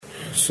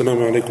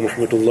السلام عليكم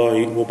ورحمة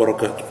الله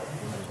وبركاته.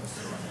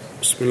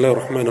 بسم الله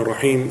الرحمن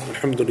الرحيم.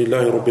 الحمد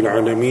لله رب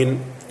العالمين.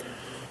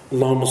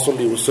 اللهم صل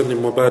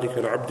وسلم وبارك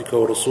على عبدك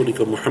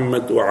ورسولك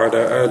محمد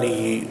وعلى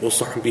آله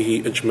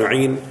وصحبه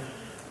أجمعين.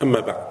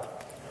 أما بعد.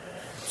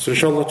 So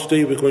inshallah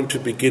today we're going to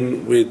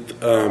begin with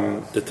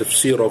the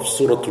tafsir of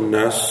Surah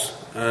An-Nas,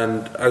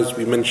 and as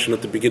we mentioned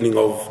at the beginning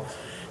of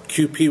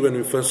QP when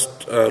we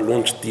first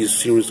launched these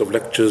series of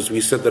lectures,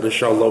 we said that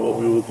inshallah what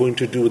we were going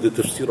to do with the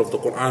tafsir of the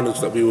Quran is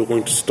that we were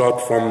going to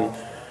start from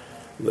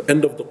the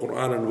end of the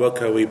Quran and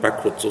work our way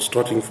backwards, so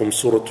starting from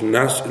Surah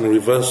An-Nas in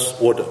reverse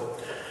order.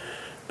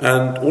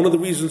 And one of the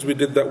reasons we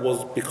did that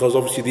was because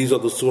obviously these are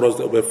the surahs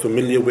that we're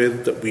familiar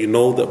with, that we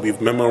know, that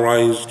we've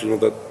memorized,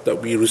 that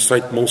we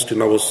recite most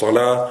in our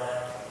salah,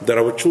 that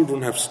our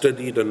children have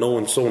studied and know,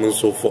 and so on and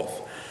so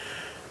forth.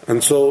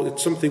 And so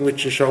it's something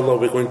which inshallah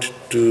we're going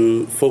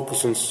to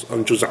focus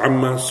on Juz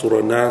Amma,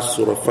 Surah Nas,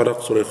 Surah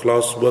Falaq, Surah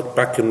Ikhlas, work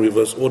back in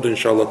reverse order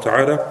inshallah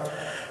ta'ala.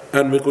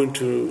 And we're going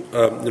to,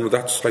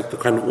 that's like the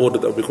kind of order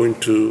that we're going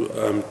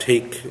to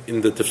take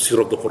in the tafsir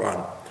of the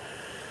Quran.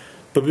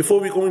 But before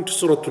we go into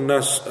Surah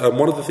An-Nas,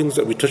 one of the things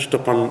that we touched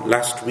upon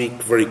last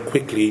week very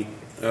quickly,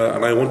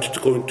 and I wanted to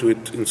go into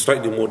it in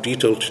slightly more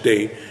detail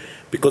today,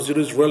 because it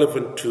is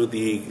relevant to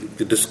the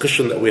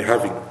discussion that we're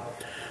having.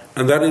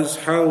 And that is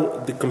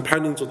how the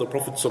companions of the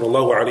Prophet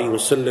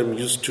ﷺ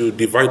used to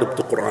divide up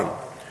the Quran.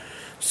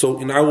 So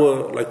in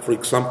our, for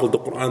example, the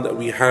Quran that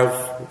we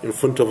have in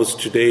front of us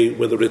today,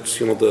 whether it's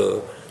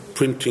the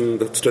printing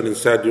that's done in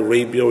Saudi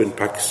Arabia or in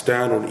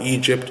Pakistan or in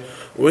Egypt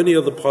or any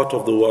other part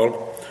of the world,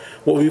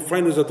 what we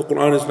find is that the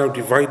Quran is now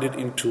divided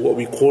into what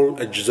we call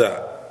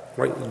ajza,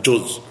 right?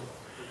 Juz.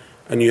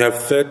 And you have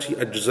 30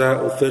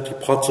 ajza or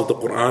 30 parts of the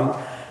Quran,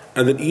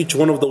 and then each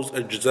one of those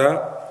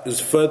ajza is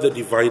further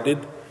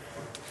divided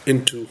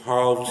into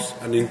halves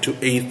and into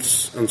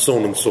eighths and so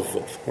on and so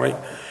forth, right?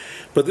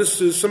 But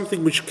this is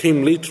something which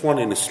came later on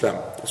in Islam.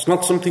 It's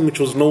not something which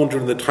was known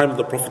during the time of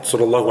the Prophet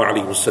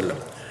ﷺ.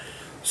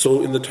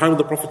 So in the time of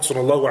the Prophet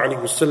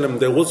ﷺ,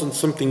 there wasn't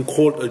something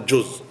called a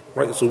juz,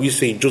 right? So we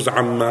say juz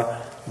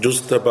amma,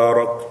 juz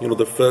tabarak,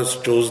 the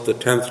first juz, the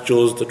 10th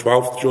juz, the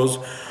 12th juz.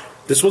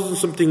 This wasn't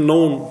something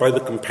known by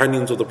the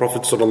companions of the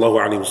Prophet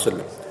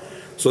ﷺ.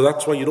 So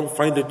that's why you don't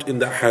find it in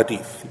the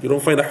hadith. You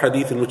don't find a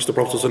hadith in which the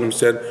Prophet ﷺ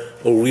said,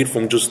 read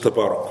from juz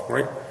tabarak,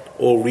 right?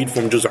 Or read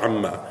from juz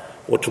amma,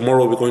 or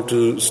tomorrow we're going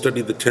to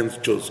study the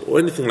 10th juz, or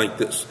anything like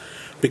this.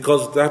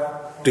 Because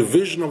that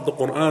division of the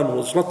Quran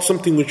was not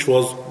something which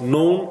was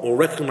known or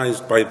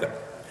recognized by them.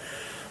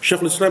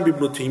 Shaykh al-Islam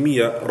ibn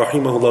Taymiyyah,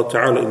 rahimahullah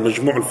ta'ala, in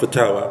Majmu'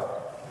 al-Fatawa,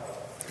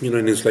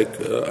 in his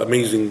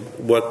amazing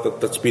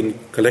work that's been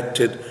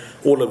collected,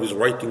 all of his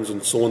writings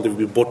and so on, they've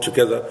been brought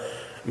together.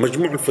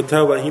 Majmu'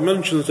 al-Fatawa, he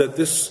mentions that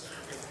this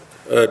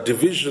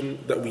division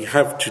that we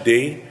have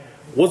today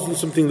wasn't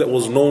something that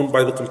was known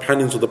by the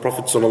companions of the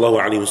Prophet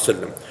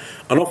ﷺ.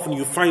 And often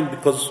you find,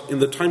 because in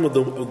the time of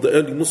the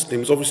early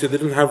Muslims, obviously they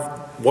didn't have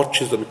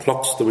watches and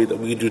clocks the way that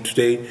we do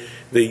today.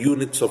 Their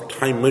units of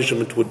time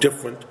measurement were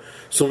different.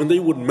 So when they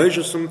would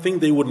measure something,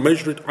 they would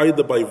measure it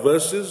either by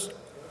verses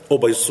or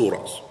by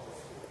surahs.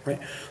 Right?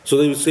 So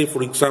they would say,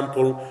 for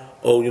example,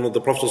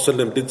 the Prophet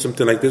ﷺ did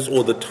something like this,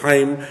 or the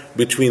time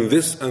between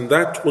this and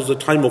that was a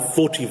time of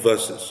 40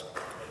 verses,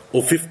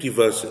 or 50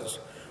 verses,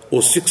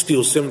 or 60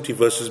 or 70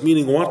 verses,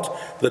 meaning what?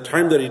 The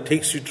time that it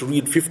takes you to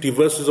read 50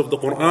 verses of the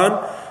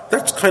Quran,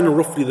 that's kind of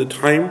roughly the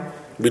time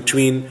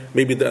between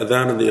maybe the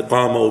adhan and the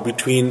iqamah, or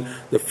between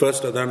the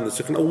first adhan and the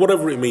second, or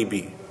whatever it may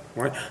be.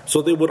 Right?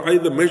 So they would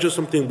either measure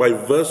something by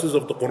verses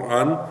of the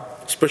Quran,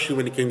 especially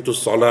when it came to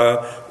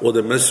salah, or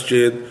the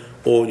masjid,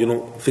 or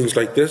things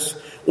like this,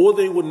 or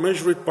they would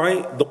measure it by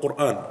the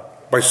Quran,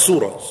 by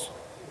surahs,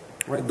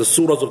 right? The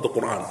surahs of the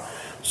Quran.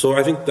 So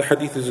I think the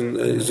hadith is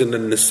in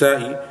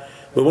An-Nasa'i,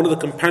 where one of the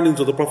companions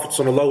of the Prophet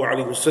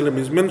ﷺ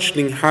is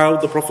mentioning how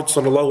the Prophet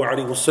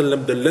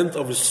ﷺ, the length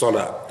of his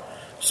salah.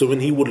 So when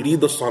he would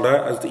lead the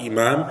salah as the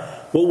imam,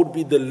 what would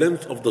be the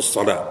length of the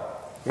salah?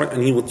 Right?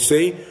 And he would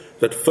say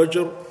that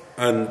Fajr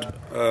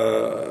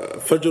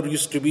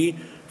used to be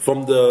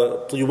from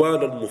the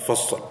Tiwal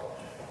al-Mufassal,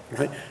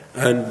 right?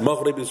 And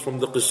Maghrib is from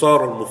the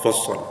Qisar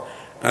al-Mufassal,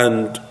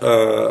 and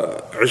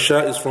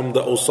Isha is from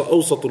the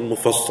Awsat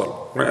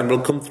al-Mufassal, right? And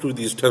we'll come through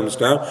these terms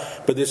now,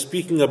 but they're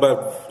speaking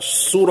about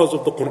surahs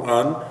of the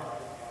Quran,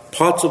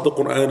 parts of the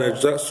Quran,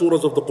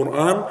 surahs of the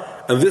Quran,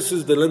 and this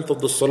is the length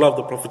of the salah of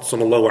the Prophet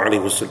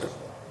ﷺ,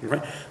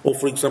 right? Or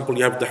for example,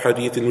 you have the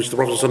hadith in which the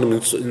Prophet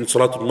ﷺ in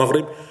Salat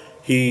al-Maghrib,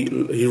 he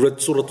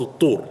read Surah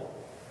al-Tur,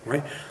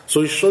 right?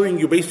 So he's showing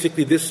you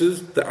basically this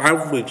is the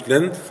average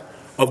length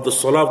of the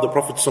salah of the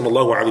Prophet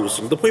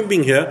ﷺ. The point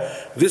being here,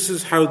 this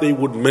is how they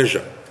would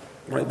measure,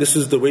 right? This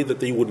is the way that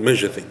they would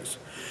measure things.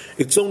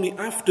 It's only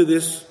after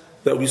this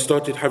that we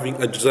started having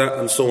ajza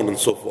and so on and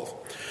so forth.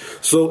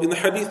 So in the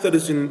hadith that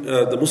is in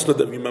the Musnad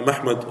of Imam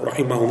Ahmad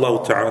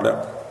rahimahullah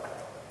ta'ala,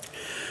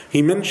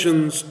 he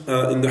mentions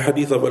in the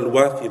hadith of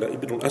Al-Wathila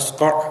ibn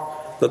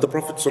al-Asqa' that the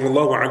Prophet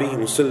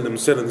ﷺ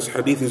said, and this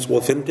hadith is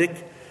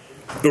authentic,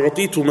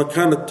 أُعْطِيتُ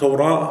مَكَانَ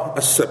التَّوْرَاةِ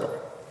السَّبْعِ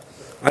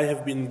I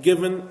have been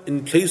given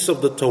in place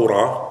of the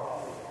Torah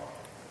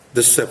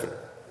the 7,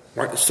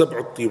 right?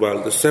 السبع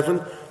الطوال, the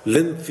 7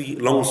 lengthy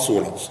long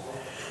surahs.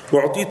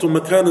 وأعطيت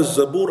مكان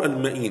الزبور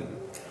المئين,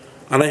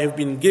 and I have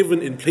been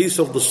given in place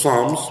of the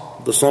Psalms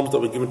that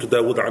were given to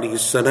Dawood alayhi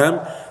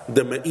salam,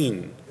 the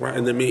Ma'in, right?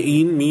 And the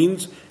Ma'in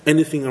means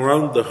anything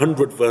around the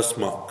 100 verse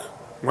mark,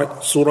 right?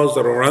 Surahs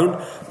that are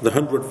around the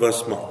 100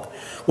 verse mark.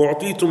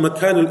 وأعطيت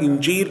مكان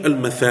الإنجيل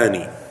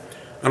المثاني,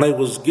 and I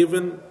was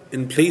given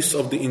in place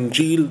of the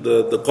Injil,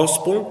 the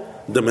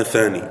Gospel, the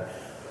Mathani.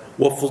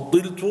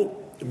 وَفُضِّلْتُ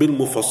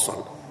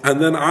بِالْمُفَصَّلِ, and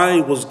then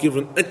I was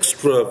given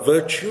extra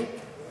virtue,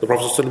 the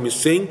Prophet ﷺ is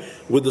saying,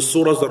 with the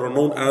surahs that are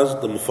known as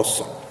the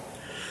Mufassal.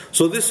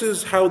 So this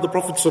is how the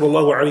Prophet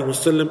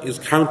ﷺ is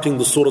counting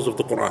the surahs of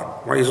the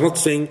Quran. Right? He's not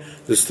saying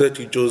there's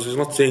 30 juz, he's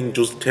not saying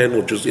juz 10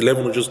 or juz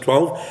 11 or juz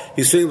 12.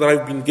 He's saying that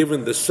I've been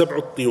given the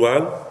Sab'ut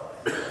Tiwal,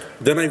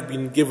 then I've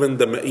been given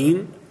the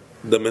Ma'in,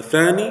 the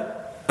Mathani,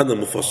 and the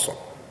Mufassal.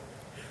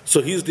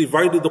 So he's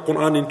divided the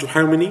Quran into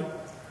how many?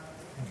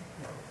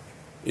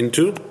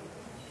 Into?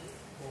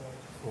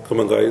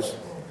 Come on guys.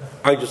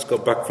 I just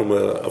got back from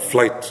a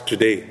flight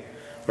today,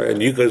 right?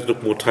 And you guys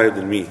look more tired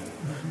than me.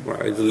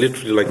 Right? I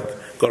literally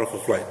got off a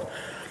flight.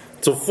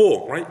 So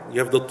 4, right? You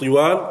have the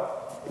Tiwal,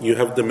 you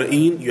have the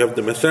Ma'in, you have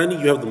the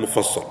Mathani, you have the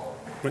Mufassal.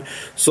 Right?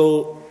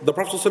 So the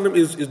Prophet ﷺ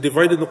is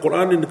dividing the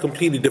Quran in a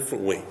completely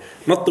different way,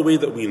 not the way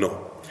that we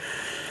know.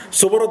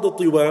 So what are the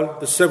Tiwal,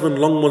 the 7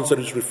 long ones that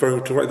he's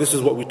referring to? Right? This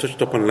is what we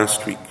touched upon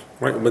last week.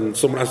 Right? When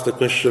someone asked the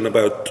question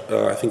about,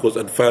 I think it was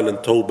Anfal and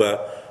Tawbah,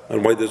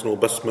 and why there's no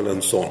Basmala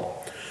and so on.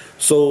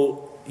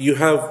 So you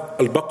have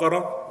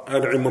Al-Baqarah,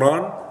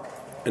 Al-Imran,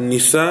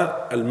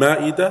 Al-Nisa,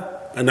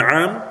 Al-Ma'idah,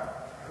 An'am,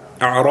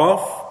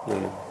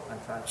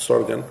 A'raf,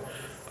 start again.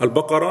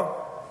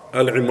 Al-Baqarah,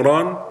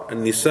 Al-Imran,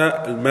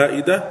 Al-Nisa,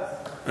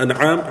 Al-Ma'idah,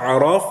 An'am,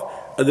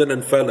 A'raf, and then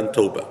Anfal and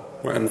Tawbah.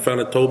 Right?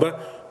 Anfal and Tawbah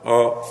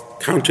are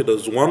counted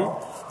as one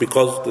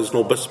because there's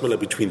no basmala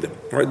between them.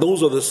 Right?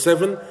 Those are the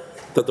 7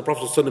 that the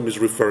Prophet ﷺ is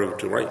referring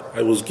to. Right?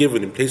 I was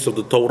given in place of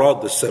the Torah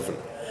the 7.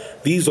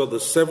 These are the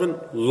 7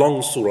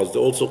 long surahs.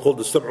 They're also called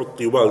the Sab'ut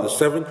Tiwal, the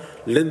 7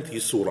 lengthy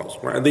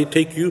surahs. Right? And they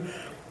take you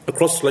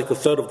across like a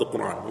third of the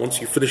Quran.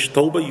 Once you finish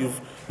Tawbah,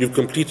 you've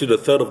completed a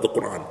third of the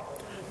Quran.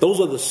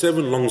 Those are the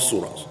 7 long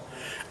surahs.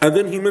 And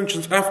then he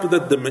mentions after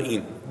that the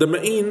Ma'in. The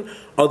Ma'in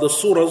are the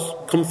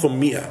surahs come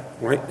from Mi'ah,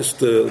 right? It's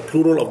the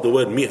plural of the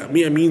word Mi'ah.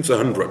 Mi'ah means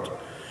 100.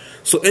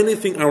 So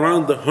anything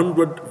around the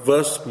 100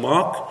 verse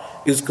mark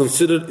is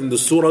considered in the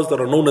surahs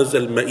that are known as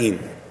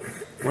Al-Ma'in,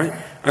 right?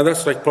 And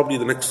that's like probably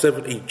the next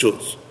 7-8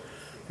 juz,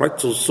 right?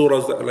 So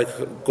surahs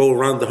that go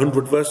around the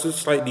 100 verses,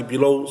 slightly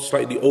below,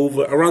 slightly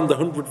over, around the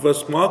 100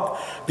 verse mark,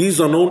 these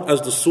are known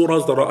as the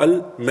surahs that are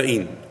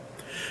Al-Ma'in.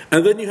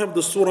 And then you have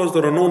the surahs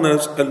that are known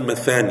as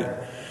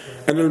Al-Mathani.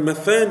 And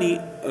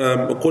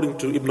Al-Mathani, according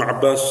to Ibn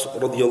Abbas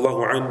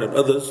radiallahu anhu and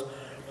others,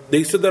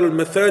 they said that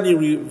Al-Mathani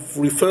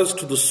refers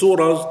to the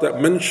surahs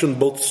that mention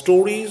both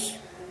stories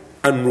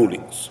and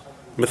rulings.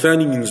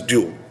 Mathani means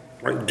dual,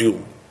 right?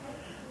 Dual.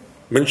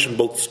 Mention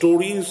both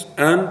stories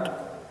and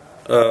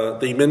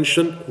they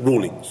mention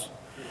rulings.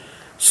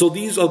 So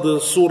these are the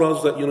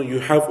surahs that you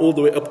have all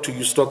the way up to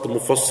you start the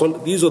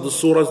Mufassal. These are the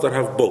surahs that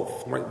have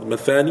both, right? The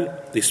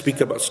Mathani, they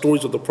speak about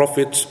stories of the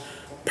prophets,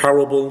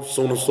 parables,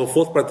 so on and so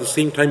forth, but at the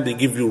same time they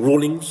give you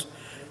rulings,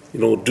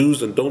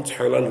 do's and don'ts,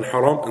 halal and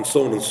haram, and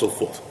so on and so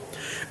forth.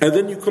 And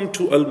then you come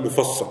to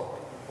Al-Mufassal.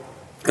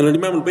 And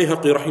Imam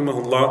Al-Bayhaqi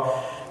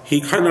rahimahullah,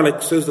 he kind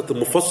of says that the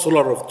Mufassal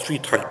are of 3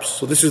 types.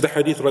 So this is the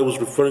hadith that I was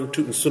referring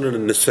to in Sunan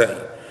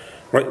al-Nasa'i,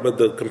 right? But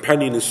the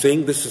companion is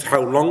saying this is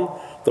how long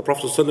the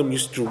Prophet ﷺ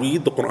used to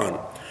read the Quran.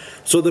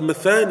 So the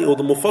Mathani or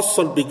the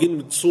Mufassal begin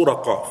with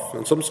Surah Qaf,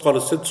 and some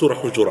scholars said Surah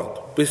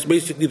Hujurat.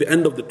 Basically the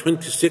end of the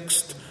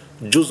 26th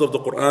juz of the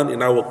Quran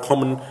in our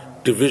common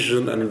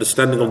division and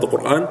understanding of the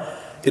Quran.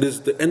 It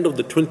is the end of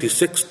the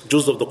 26th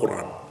juz of the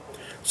Quran.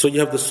 So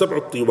you have the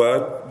Sab'ut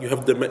Tiwal, you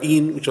have the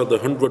Ma'in, which are the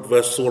 100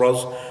 verse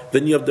surahs.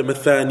 Then you have the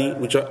Mathani,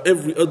 which are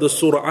every other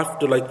surah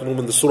after,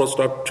 when the surahs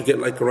start to get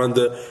around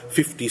the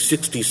 50,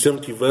 60,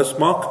 70 verse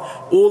mark,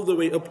 all the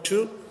way up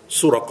to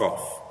Surah Qaf.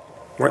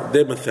 Right?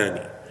 They're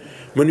Mathani.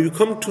 When you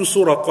come to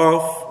Surah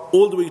Qaf,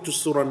 all the way to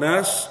Surah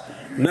Nas,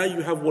 now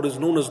you have what is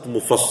known as the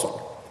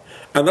Mufassal.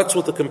 And that's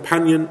what the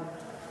companion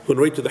who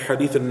narrated the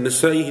hadith in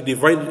Nasa'i, he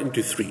divided it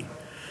into 3.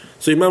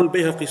 So Imam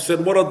al-Bayhaqi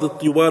said, what are the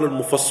Tiwal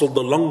al-Mufassal,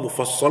 the long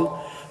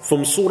Mufassal,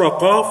 from Surah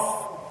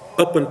Qaf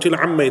up until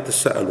Amma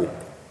Yatasa'alun.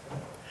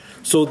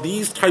 So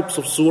these types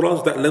of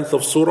surahs, that length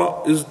of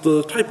surah, is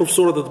the type of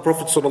surah that the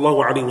Prophet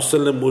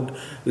ﷺ would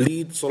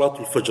lead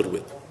Salatul Fajr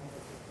with.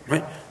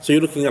 Right? So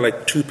you're looking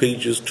at 2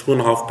 pages,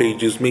 2.5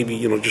 pages, maybe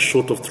just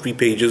short of 3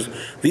 pages.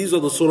 These are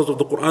the surahs of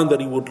the Quran that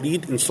he would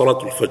lead in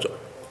Salatul Fajr.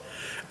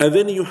 And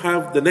then you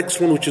have the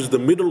next one, which is the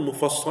middle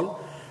Mufassal,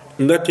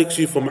 and that takes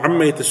you from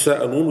Amma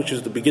Yatasa'alun, which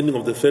is the beginning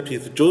of the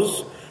 30th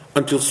juz,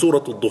 until Surah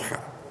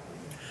Al-Duha.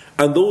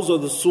 And those are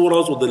the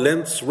surahs or the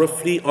lengths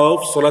roughly of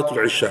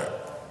Salatul Isha.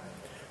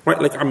 Right,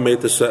 like Amma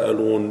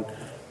Yatasa'alun,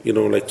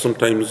 like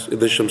sometimes إِذَا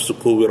الشَّمْسُ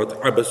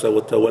كُوِّرَتْ عَبَسَ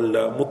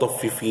وَتَوَلَّى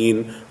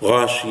مُطَفِّفِينَ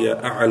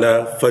غَاشِيَ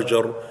أَعْلَى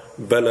Fajr,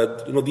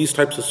 Balad, these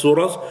types of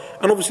surahs.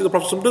 And obviously the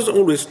Prophet doesn't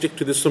always stick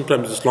to this.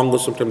 Sometimes it's longer,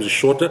 sometimes it's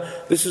shorter.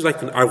 This is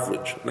like an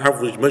average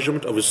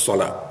measurement of his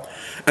salah.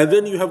 And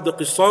then you have the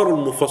Qisar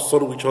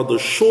al-Mufassal, which are the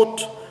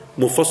short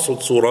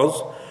Mufassal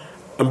surahs.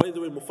 And by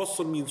the way,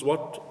 Mufassal means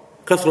what?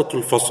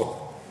 Kathratul Fasal.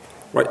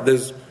 Right?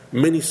 There's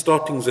many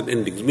startings and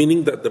endings,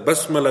 meaning that the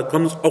Basmala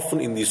comes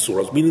often in these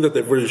surahs, meaning that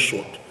they're very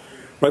short.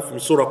 Right? From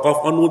Surah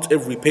Qaf onwards,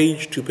 every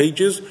page, 2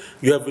 pages,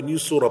 you have a new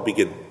surah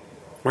begin.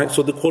 Right?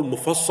 So they're called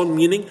Mufassal,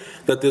 meaning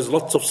that there's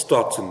lots of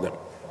starts in them.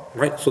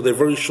 Right? So they're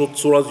very short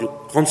surahs,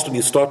 you're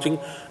constantly starting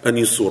a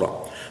new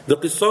surah. The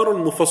Qisar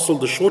al-Mufassal,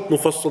 the short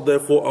Mufassal,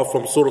 therefore, are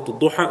from Surah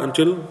al-Duha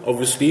until,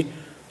 obviously,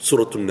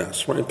 Surah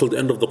al-Nas, right? Until the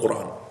end of the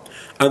Quran.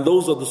 And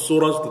those are the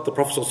surahs that the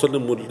Prophet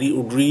ﷺ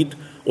would read,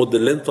 or the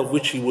length of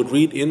which he would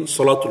read in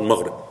Salatul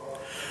Maghrib.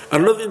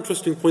 Another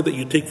interesting point that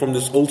you take from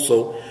this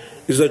also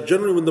is that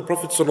generally when the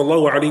Prophet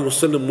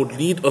ﷺ would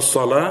lead a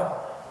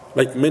salah,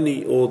 like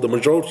many or the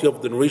majority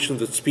of the narrations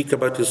that speak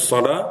about his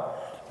salah,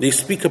 they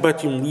speak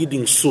about him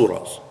reading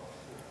surahs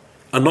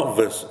and not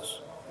verses,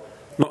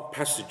 not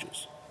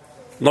passages,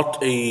 not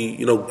a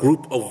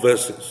group of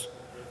verses.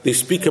 They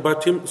speak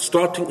about him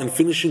starting and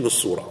finishing a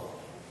surah.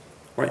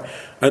 Right?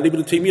 And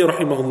Ibn Taymiyyah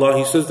rahimahullah,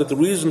 he says that the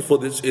reason for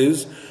this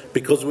is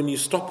because when you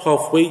stop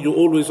halfway, you're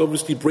always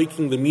obviously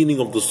breaking the meaning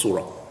of the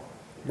surah.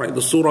 Right?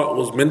 The surah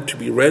was meant to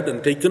be read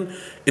and taken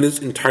in its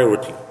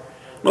entirety.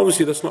 And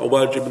obviously that's not a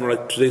wajib,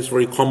 like today it's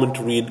very common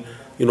to read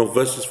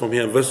verses from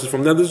here and verses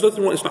from there. There's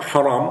nothing wrong, it's not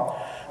haram.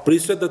 But he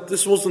said that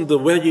this wasn't the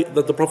way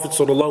that the Prophet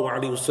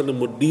ﷺ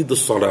would lead the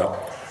salah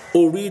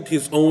or read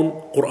his own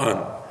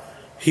Quran.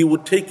 He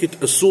would take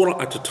it a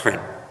surah at a time.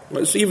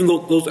 Right? So even though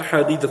those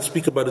ahadith that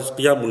speak about his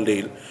Qiyamul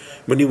Layl,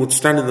 when he would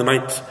stand in the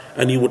night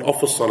and he would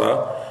offer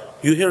salah,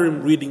 you hear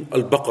him reading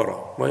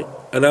Al-Baqarah, right?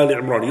 And Ali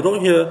Imran. You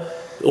don't hear,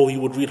 he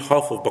would read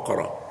half of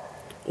Baqarah.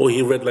 Or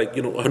he read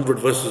 100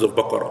 verses of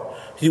Baqarah.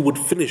 He would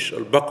finish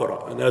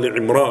Al-Baqarah and Ali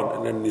Imran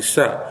and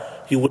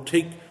An-Nisa. He would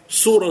take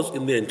surahs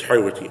in their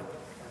entirety.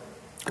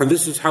 And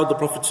this is how the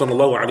Prophet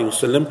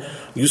ﷺ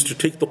used to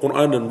take the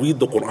Quran and read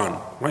the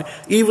Quran, right?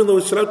 Even though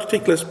it's allowed to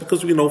take less,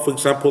 because we know, for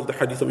example, the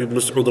hadith of Ibn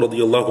Mas'ud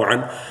radiallahu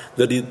anh,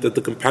 that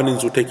the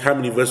companions would take how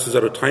many verses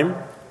at a time?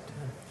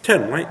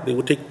 10, right? They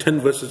would take 10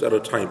 verses at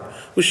a time,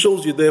 which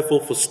shows you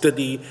therefore for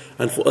study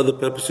and for other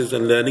purposes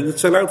and learning,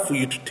 it's allowed for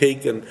you to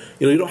take, and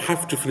you don't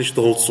have to finish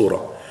the whole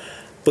surah.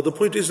 But the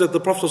point is that the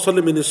Prophet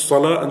ﷺ in his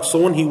salah and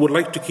so on, he would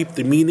like to keep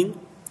the meaning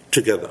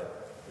together.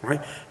 Right?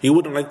 He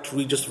wouldn't like to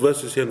read just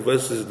verses here and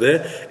verses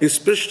there,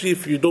 especially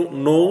if you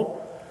don't know,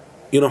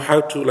 how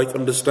to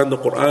understand the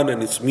Quran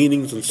and its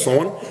meanings and so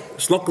on.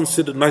 It's not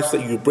considered nice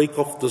that you break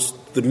off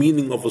the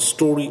meaning of a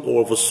story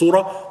or of a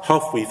surah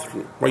halfway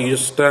through. Right? You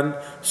just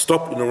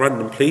stop in a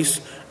random place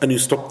and you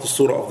stop the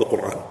surah of the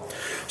Quran.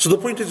 So the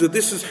point is that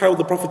this is how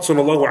the Prophet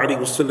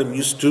ﷺ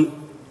used to,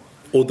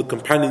 or the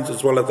companions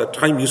as well at that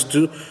time, used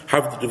to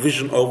have the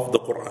division of the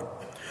Quran.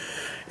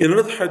 In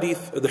another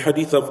hadith, the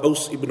hadith of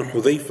Aus ibn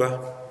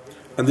Hudhayfa,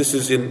 and this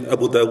is in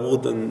Abu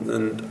Dawood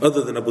and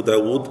other than Abu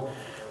Dawood,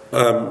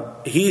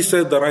 he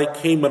said that I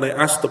came and I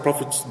asked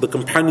the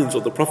companions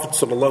of the Prophet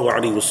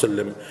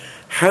ﷺ,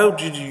 how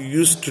did you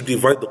used to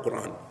divide the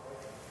Quran?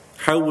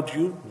 How would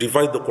you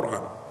divide the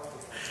Quran?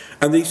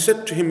 And they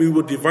said to him, we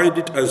would divide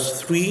it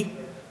as 3,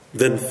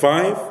 then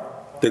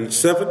 5, then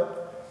 7,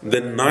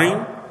 then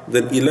 9,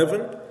 then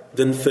 11,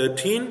 then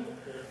 13,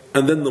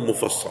 and then the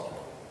Mufassal.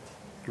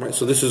 Right?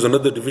 So this is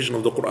another division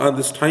of the Quran,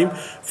 this time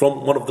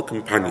from one of the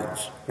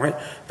companions. Right?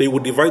 They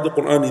would divide the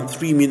Quran in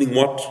 3, meaning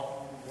what?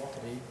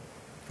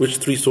 Which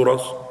 3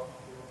 surahs?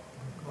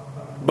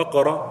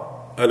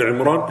 Baqarah,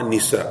 Al-Imran, and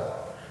Nisa.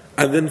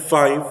 And then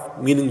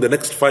 5, meaning the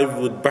next 5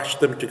 would bash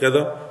them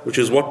together, which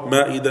is what?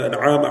 Ma'idah,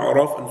 An'am,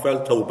 A'raf, and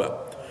Fal,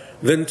 Tawbah.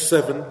 Then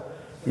 7,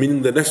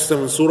 meaning the next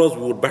 7 surahs,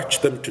 we would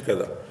batch them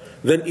together.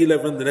 Then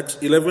 11, the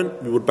next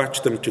 11, we would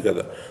batch them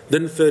together.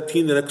 Then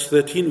 13, the next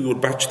 13, we would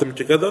batch them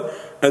together.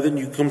 And then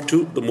you come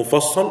to the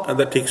Mufassal, and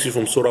that takes you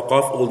from Surah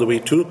Qaf all the way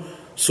to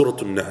Surah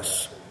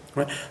Al-Nas.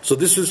 Right? So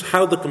this is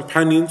how the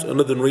companions,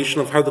 another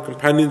narration of how the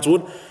companions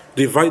would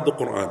divide the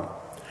Quran.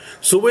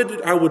 So where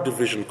did our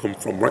division come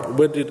from? Right?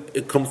 Where did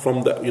it come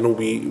from that,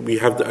 we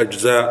have the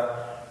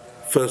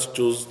Ajza, first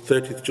juz,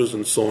 30th juz,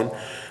 and so on.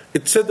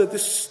 It said that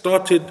this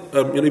started,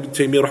 Ibn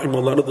Taymiyyah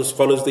rahimahullah, other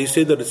scholars, they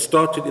say that it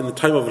started in the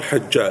time of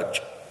Al-Hajjaj,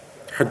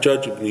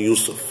 Hajjaj ibn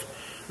Yusuf.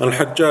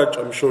 Al-Hajjaj,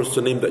 I'm sure it's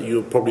a name that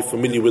you're probably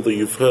familiar with or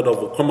you've heard of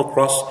or come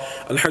across.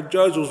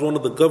 Al-Hajjaj was one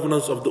of the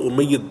governors of the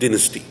Umayyad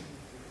dynasty.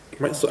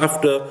 Right? So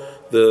after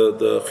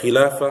the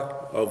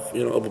Khilafah of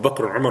Abu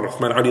Bakr, Umar,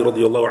 Uthman, Ali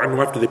radiallahu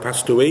anhu, after they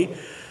passed away,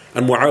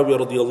 and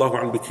Muawiyah radiallahu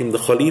anhu became the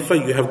Khalifa,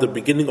 you have the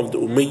beginning of the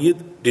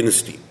Umayyad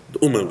dynasty, the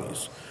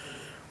Umayyas.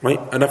 Right?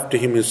 And after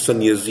him his son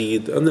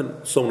Yazid, and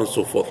then so on and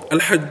so forth.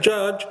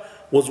 Al-Hajjaj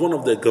was one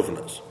of their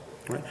governors.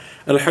 Right?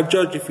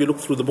 Al-Hajjaj, if you look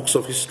through the books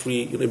of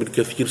history, Ibn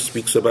Kathir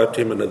speaks about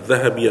him, and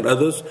Al-Dhahabi and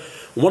others.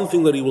 One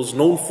thing that he was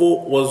known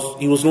for was,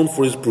 he was known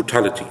for his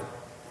brutality.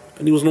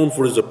 And he was known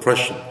for his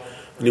oppression,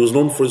 and he was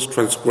known for his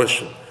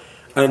transgression.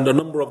 And a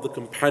number of the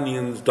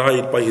companions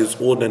died by his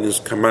order and his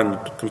command.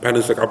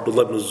 Companions like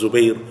Abdullah ibn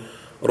Zubayr,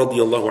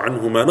 radiyallahu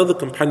anhuma, and other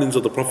companions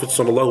of the Prophet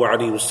sallallahu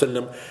alaihi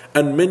wasallam,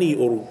 and many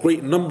or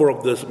great number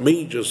of the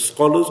major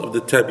scholars of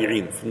the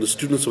tabi'een, from the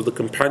students of the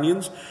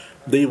companions,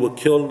 they were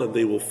killed and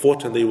they were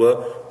fought and they were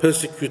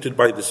persecuted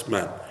by this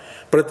man.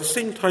 But at the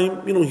same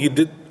time, he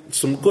did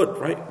some good,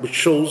 right? Which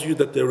shows you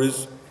that there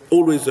is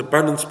always a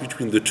balance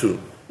between the two.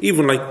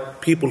 Even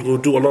like people who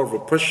do a lot of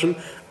oppression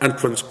and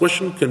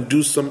transgression can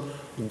do some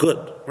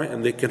good, right?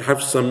 And they can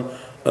have some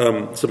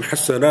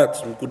hasanat,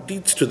 some good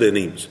deeds to their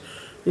names.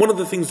 One of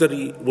the things that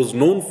he was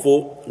known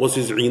for was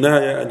his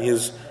inaya and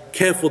his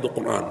care for the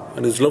Quran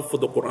and his love for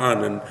the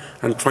Quran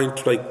and trying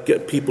to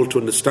get people to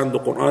understand the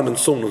Quran and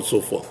so on and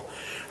so forth.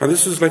 And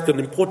this is an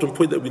important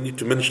point that we need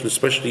to mention,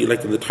 especially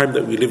in the time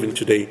that we live in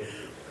today.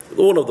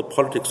 All of the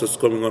politics that's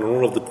going on and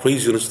all of the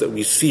craziness that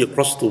we see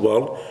across the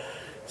world,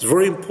 it's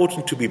very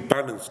important to be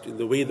balanced in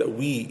the way that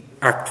we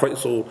act, right?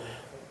 So,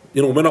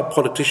 we're not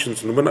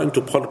politicians and we're not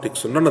into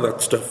politics and none of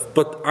that stuff.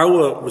 But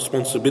our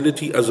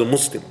responsibility as a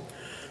Muslim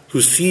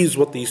who sees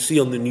what they see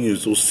on the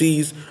news, or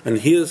sees and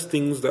hears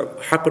things that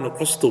happen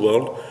across the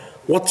world,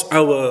 what's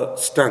our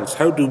stance?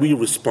 How do we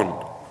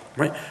respond?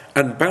 Right?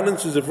 And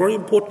balance is a very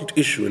important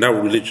issue in our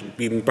religion.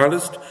 Being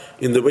balanced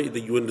in the way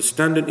that you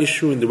understand an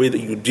issue, in the way that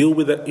you deal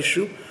with that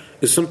issue,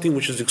 is something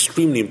which is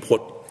extremely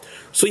important.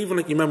 So even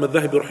like Imam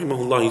al-Dhahabi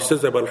rahimahullah, he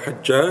says about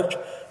Al-Hajjaj,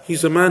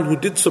 he's a man who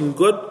did some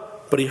good,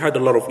 but he had a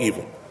lot of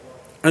evil.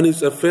 And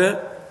his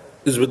affair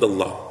is with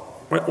Allah.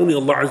 Right? Only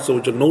Allah Azza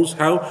wa Jalla knows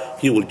how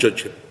He will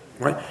judge him.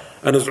 Right?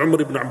 And as Umar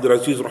ibn Abdul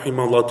Aziz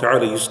rahimahullah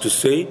ta'ala used to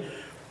say,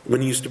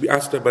 when he used to be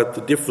asked about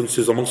the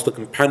differences amongst the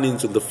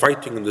companions and the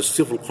fighting and the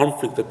civil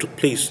conflict that took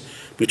place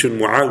between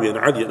Muawiyah and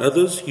Ali and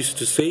others, he used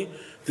to say,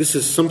 this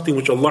is something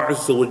which Allah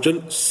Azza wa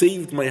Jalla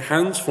saved my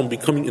hands from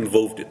becoming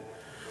involved in.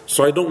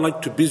 So I don't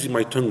like to busy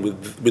my tongue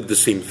with the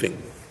same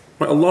thing.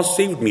 Right? Allah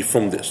saved me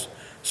from this.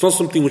 It's not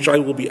something which I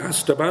will be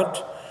asked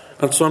about.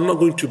 And so I'm not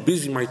going to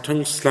busy my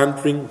tongue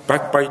slandering,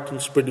 backbiting,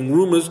 spreading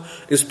rumors,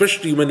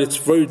 especially when it's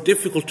very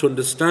difficult to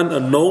understand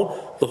and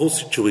know the whole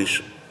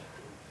situation.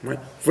 Right?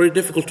 Very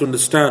difficult to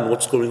understand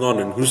what's going on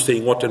and who's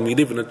saying what. And we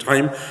live in a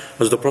time,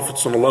 as the Prophet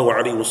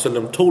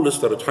ﷺ told us,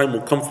 that a time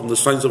will come from the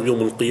signs of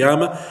Yawm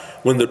al-Qiyamah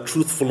when the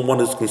truthful one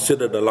is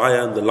considered a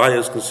liar and the liar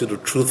is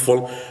considered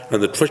truthful,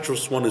 and the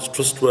treacherous one is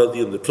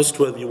trustworthy and the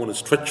trustworthy one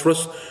is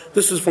treacherous.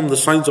 This is from the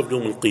signs of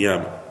Yawm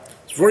al-Qiyamah.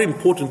 It's very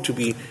important to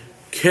be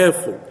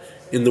careful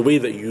in the way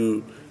that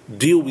you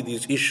deal with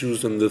these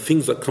issues and the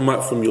things that come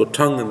out from your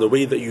tongue and the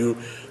way that you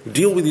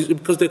deal with these,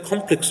 because they're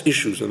complex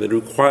issues and they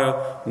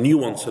require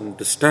nuance and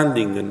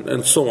understanding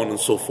and so on and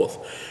so forth.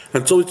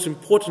 And so it's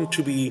important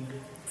to be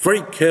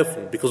very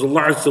careful, because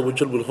Allah Azza wa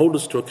Jalla will hold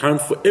us to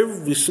account for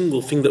every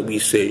single thing that we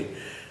say,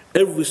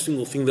 every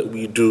single thing that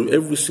we do,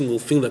 every single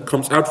thing that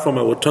comes out from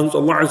our tongues.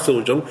 Allah Azza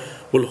wa Jalla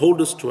will hold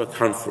us to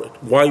account for it,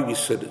 why we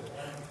said it,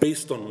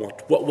 based on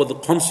what were the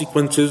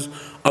consequences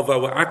of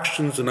our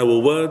actions and our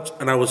words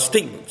and our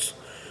statements.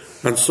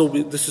 And so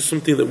this is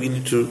something that we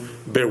need to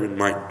bear in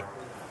mind.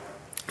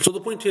 So the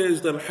point here is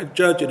that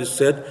Al-Hajjaj, it is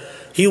said,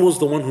 he was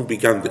the one who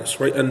began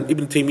this, right? And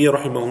Ibn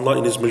Taymiyyah rahimahullah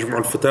in his Majmu'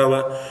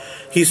 al-Fatawa,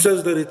 he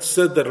says that it's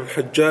said that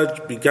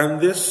Al-Hajjaj began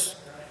this,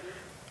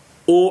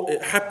 or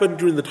it happened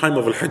during the time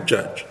of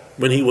Al-Hajjaj,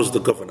 when he was the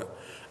governor.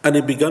 And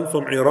it began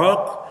from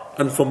Iraq,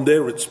 and from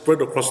there it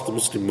spread across the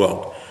Muslim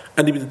world.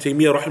 And Ibn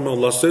Taymiyyah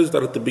rahimahullah says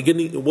that at the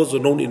beginning it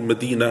wasn't known in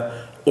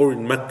Medina or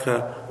in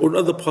Mecca or in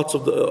other parts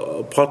of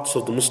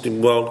the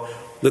Muslim world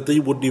that they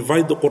would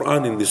divide the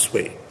Quran in this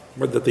way,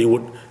 right? That they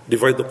would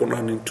divide the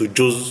Quran into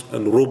juz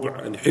and rub'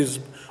 and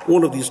hizb,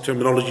 all of these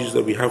terminologies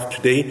that we have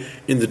today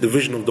in the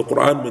division of the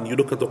Quran. When you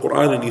look at the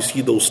Quran and you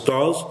see those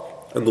stars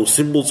and those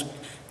symbols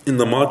in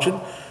the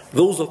margin,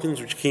 those are things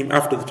which came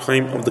after the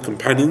time of the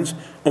companions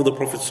of the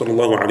Prophet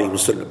sallallahu alaihi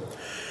wasallam.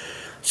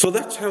 So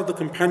that's how the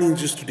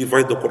companions used to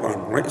divide the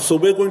Quran, right? So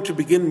we're going to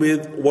begin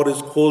with what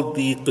is called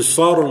the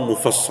Qisar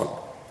al-Mufassal,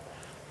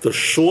 the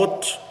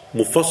short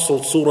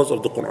Mufassal surahs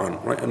of the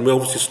Quran, right? And we're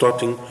obviously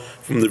starting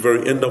from the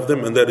very end of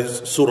them, and that is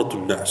Surah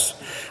An-Nas.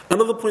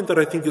 Another point that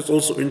I think is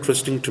also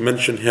interesting to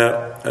mention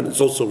here, and it's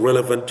also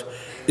relevant,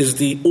 is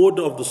the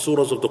order of the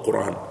surahs of the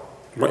Quran,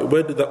 right?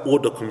 Where did that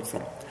order come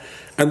from?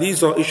 And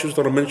these are issues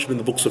that are mentioned in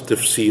the books of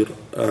tafsir.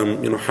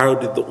 How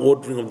did the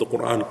ordering of the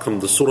Quran come,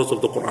 the surahs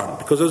of the Quran?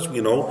 Because as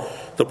we know,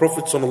 the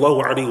Prophet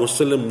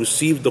ﷺ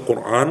received the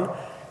Quran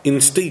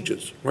in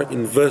stages, right?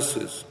 In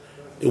verses.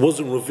 It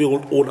wasn't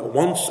revealed all at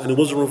once, and it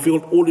wasn't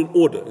revealed all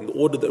in the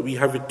order that we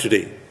have it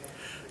today.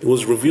 It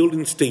was revealed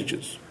in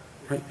stages,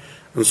 right?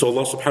 And so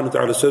Allah subhanahu wa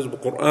ta'ala says,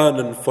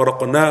 وَقُرْآنًا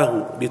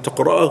فَرَقْنَاهُ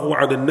لِتَقْرَأَهُ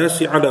عَلَى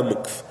النَّاسِ عَلَى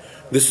مُكْثٍ.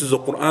 This is a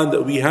Quran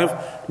that we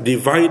have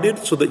divided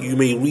so that you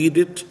may read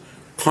it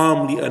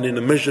calmly and in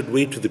a measured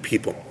way to the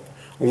people.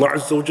 Allah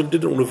Azza wa Jalla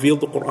didn't reveal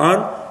the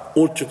Quran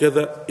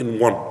altogether in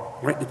one,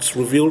 right? It's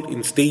revealed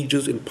in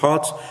stages, in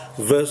parts,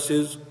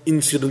 verses,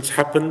 incidents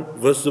happen,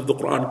 verses of the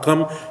Quran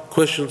come,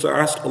 questions are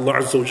asked, Allah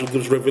Azza wa Jalla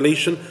gives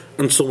revelation,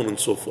 and so on and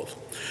so forth.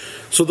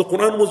 So the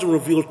Quran was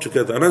revealed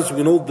together. And as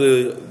we know,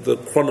 the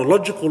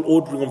chronological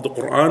ordering of the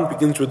Quran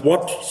begins with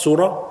what?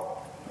 Surah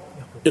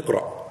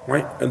Iqra,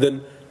 right? And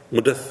then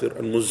Mudaththir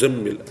and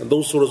Muzammil and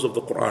those surahs of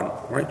the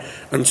Quran, right?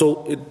 And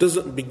so it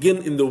doesn't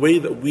begin in the way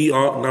that we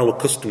are now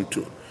accustomed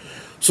to.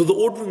 So the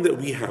ordering that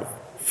we have,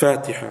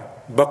 Fatiha,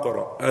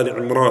 Baqarah, Al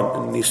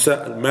Imran,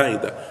 An-Nisa,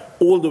 Al-Ma'idah,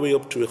 all the way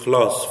up to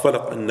Ikhlas,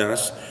 Falaq, and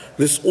Nas,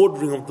 this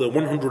ordering of the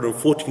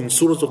 114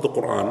 surahs of the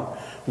Quran,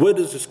 where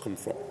does this come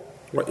from?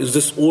 Right? Is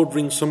this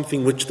ordering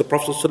something which the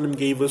Prophet ﷺ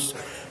gave us?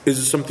 Is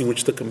it something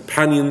which the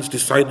companions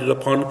decided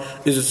upon?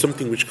 Is it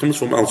something which comes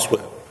from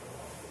elsewhere?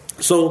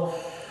 So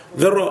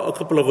there are a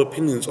couple of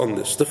opinions on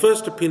this. The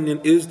first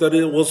opinion is that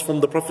it was from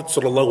the Prophet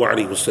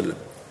ﷺ.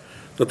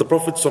 That the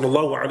Prophet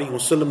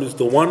ﷺ is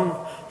the one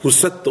who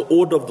set the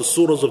order of the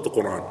surahs of the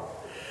Quran.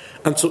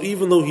 And so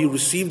even though he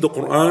received the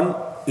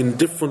Quran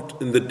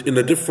in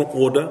a different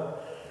order,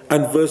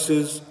 and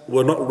verses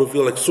were not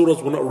revealed, like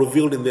surahs were not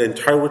revealed in their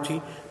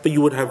entirety, but you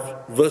would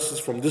have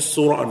verses from this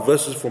surah and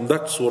verses from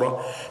that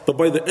surah. But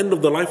by the end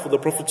of the life of the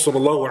Prophet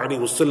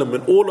ﷺ,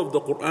 when all of the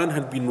Quran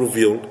had been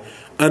revealed,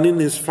 and in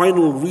his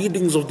final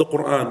readings of the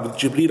Quran with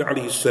Jibreel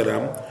alayhi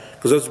salam,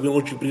 because as we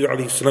know, Jibreel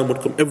alayhi salam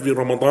would come every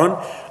Ramadan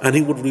and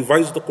he would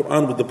revise the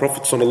Quran with the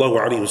Prophet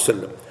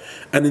ﷺ.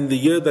 And in the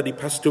year that he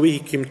passed away, he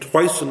came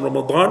twice in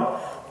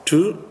Ramadan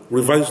to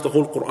revise the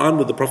whole Quran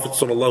with the Prophet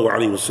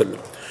ﷺ.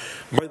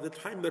 By the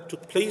time that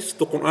took place,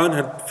 the Quran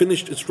had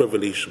finished its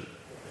revelation.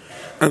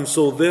 And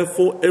so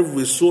therefore,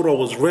 every surah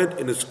was read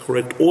in its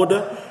correct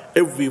order,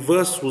 every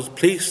verse was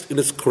placed in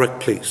its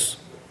correct place.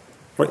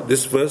 Right?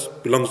 This verse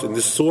belongs in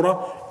this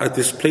surah, at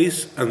this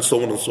place, and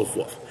so on and so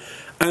forth.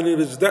 And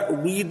it is that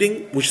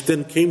reading which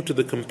then came to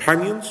the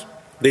companions.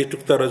 They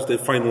took that as their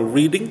final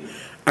reading,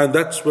 and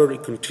that's where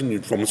it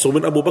continued from. So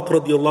when Abu Bakr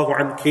radiallahu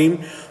anh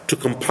came to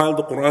compile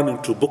the Quran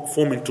into book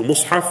form, into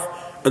Mus'haf,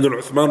 and then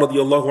Uthman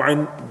radiallahu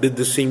anh did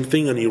the same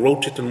thing, and he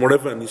wrote it and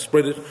whatever, and he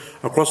spread it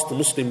across the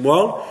Muslim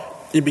world,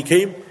 it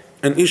became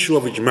an issue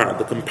of ijma'.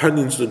 The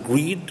companions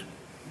agreed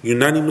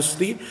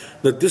unanimously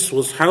that this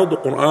was how the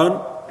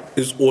Quran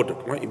is ordered.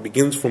 Right? It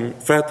begins from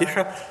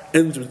Fatiha,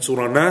 ends with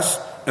Surah Nas,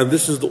 and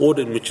this is the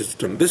order in which it's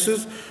done. This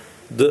is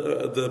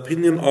the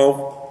opinion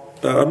of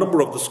a number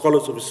of the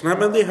scholars of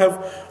Islam, and they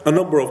have a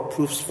number of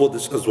proofs for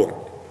this as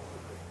well.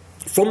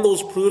 From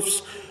those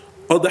proofs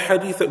are the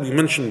hadith that we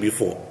mentioned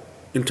before,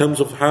 in terms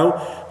of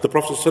how the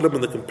Prophet ﷺ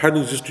and the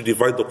companions used to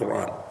divide the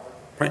Quran.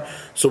 Right?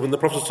 So when the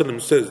Prophet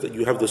ﷺ says that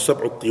you have the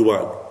Sab'ut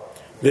Tiwal,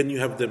 then you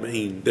have the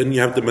Ma'in, then you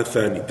have the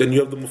Mathani, then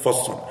you have the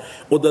Mufassal,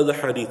 or the other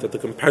hadith that the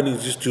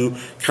companions used to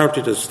count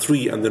it as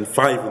 3 and then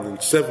 5 and then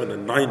 7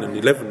 and 9 and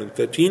 11 and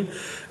 13,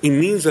 it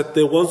means that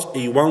there was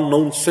a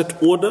well-known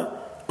set order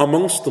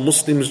amongst the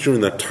Muslims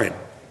during that time.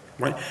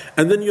 Right?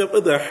 And then you have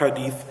other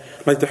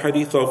hadith, like the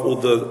hadith of, or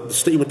the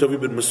statement of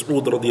Ibn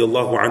Mas'ud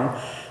radiallahu anhu,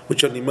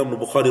 which Imam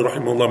al-Bukhari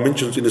rahimahullah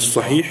mentions in his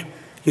Sahih.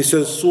 He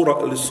says, Surah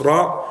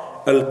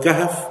Al-Isra,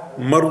 Al-Kahf,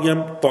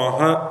 Maryam,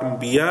 Taha,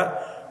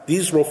 Anbiya,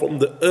 these were from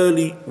the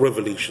early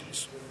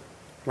revelations.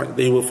 Right?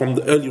 They were from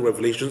the early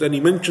revelations, and he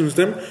mentions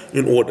them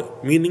in order,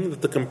 meaning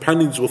that the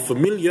companions were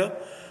familiar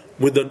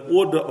with an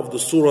order of the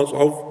surahs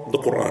of the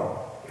Quran.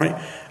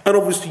 Right? And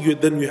obviously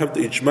then you have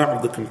the ijma'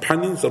 of the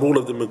companions, that all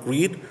of them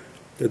agreed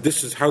that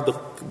this is how the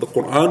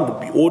Quran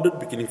would be ordered,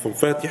 beginning from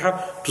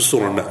Fatiha to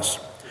Surah Nas.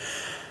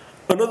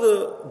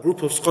 Another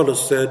group of scholars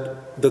said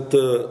that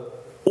the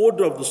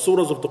order of the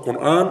surahs of the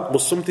Quran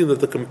was something that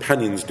the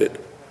companions did.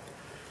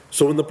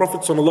 So when the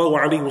Prophet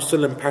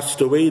ﷺ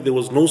passed away, there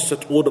was no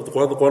such order of the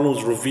Quran. The Quran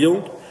was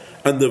revealed,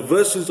 and the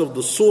verses of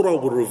the surah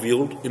were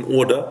revealed in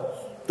order.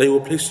 They were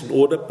placed in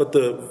order, but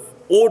the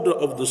order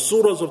of the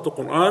surahs of the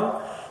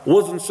Quran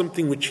wasn't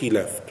something which he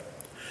left,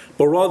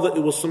 but rather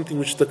it was something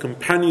which the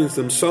companions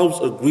themselves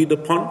agreed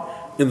upon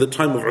in the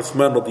time of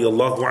Uthman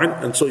radiallahu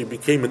anhu, and so it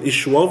became an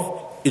issue of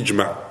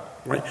ijma'.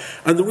 Right?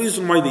 And the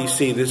reason why they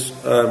say this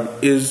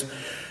is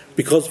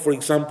because, for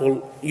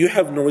example, you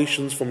have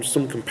narrations from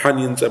some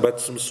companions about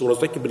some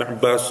surahs, like Ibn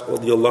Abbas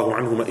radiallahu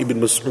anhu,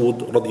 Ibn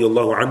Mas'ud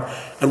radiallahu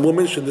anhu, and we'll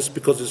mention this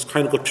because it's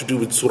kind of got to do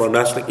with Surah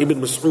Nas. Like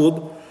Ibn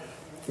Mas'ud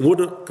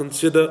wouldn't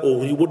consider,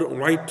 or he wouldn't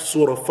write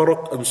Surah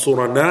Faraq and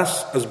Surah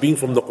Nas as being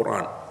from the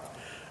Quran,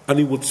 and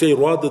he would say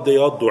rather they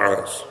are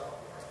du'as,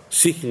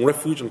 seeking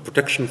refuge and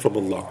protection from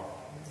Allah.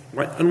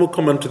 Right? And we'll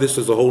come on to this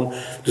as a whole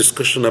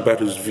discussion about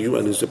his view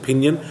and his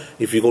opinion.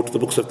 If you go to the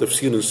books of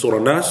tafsir in Surah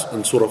Nas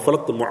and Surah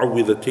Falaq, the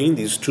Mu'awwidhatayn,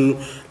 these two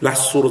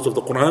last surahs of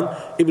the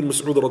Quran, Ibn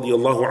Mas'ud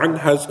radiallahu anhu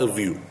has a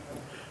view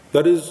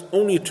that is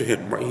only to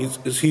him. Right?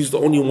 He's the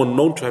only one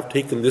known to have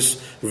taken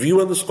this view,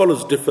 and the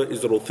scholars differ,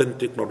 is it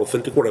authentic, not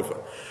authentic, whatever.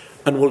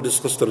 And we'll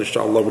discuss that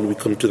inshallah when we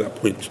come to that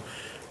point.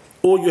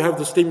 Or you have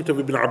the statement of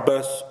Ibn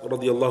Abbas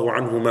radiallahu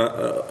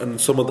anhuma and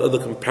some of the other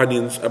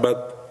companions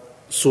about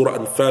Surah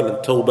Anfal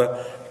and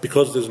Tawbah,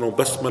 because there's no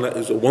basmala,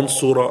 is it one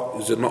surah,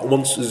 is it not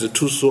one, is it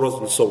two surahs,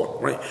 and so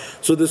on, right?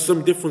 So there's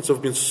some difference of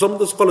opinion. Some of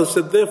the scholars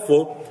said,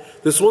 therefore,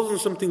 this wasn't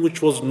something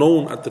which was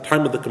known at the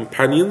time of the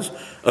companions,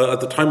 at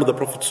the time of the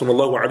Prophet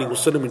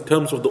ﷺ, in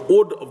terms of the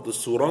order of the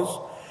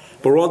surahs,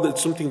 but rather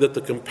it's something that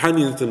the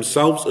companions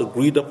themselves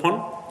agreed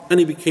upon, and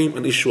it became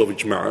an issue of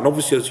ijma'. And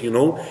obviously, as you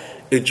know,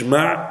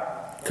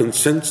 ijma',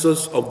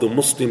 consensus of the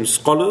Muslim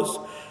scholars,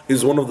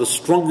 is one of the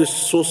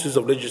strongest sources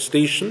of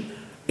legislation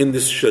in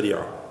this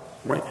sharia.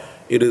 Right?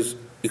 It is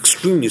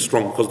extremely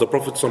strong because the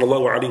Prophet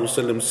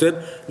ﷺ said,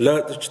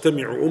 "La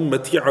tajtami'u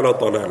ummati ala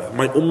dalala."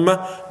 My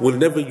ummah will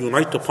never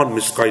unite upon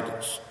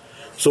misguidance.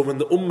 So when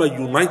the ummah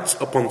unites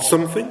upon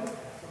something,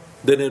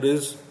 then it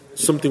is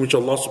something which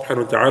Allah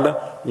subhanahu wa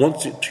ta'ala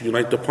wants it to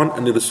unite upon,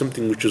 and it is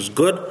something which is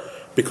good,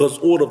 because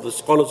all of the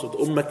scholars of the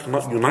ummah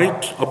cannot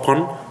unite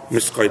upon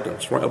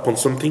misguidance, right? Upon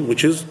something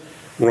which is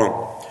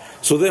wrong.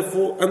 So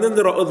therefore, and then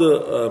there are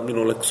other,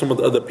 like some of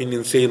the other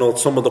opinions say,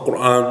 some of the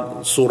Quran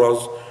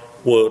surahs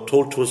were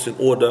told to us in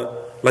order,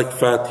 like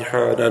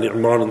Fatiha and Ali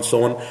Imran and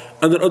so on,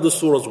 and then other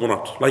surahs were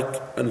not, like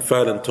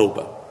Anfal and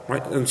Tawbah,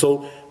 right? And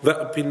so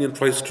that opinion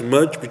tries to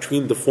merge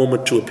between the former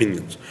two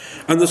opinions.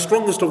 And the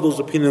strongest of those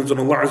opinions, and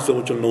Allah Azza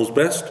wa Jalla knows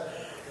best,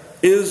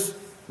 is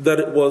that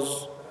it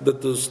was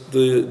that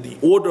the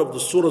order of the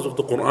surahs of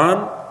the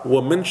Quran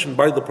were mentioned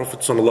by the Prophet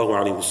sallallahu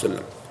alaihi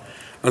wasallam.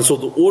 And so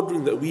the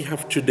ordering that we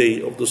have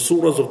today of the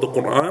surahs of the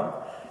Quran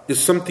is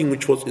something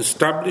which was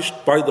established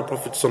by the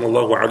Prophet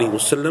sallallahu alaihi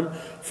wasallam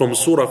from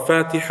Surah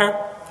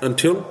Fatiha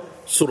until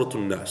Surah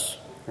An-Nas,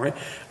 right?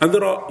 And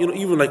there are,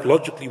 even like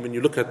logically when you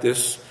look at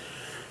this,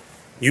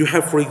 you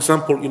have, for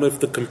example, if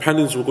the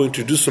companions were going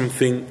to do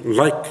something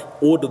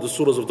like order the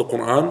surahs of the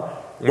Quran,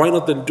 why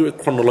not then do it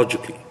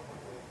chronologically?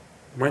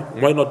 Right?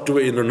 Why not do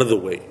it in another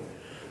way?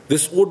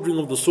 This ordering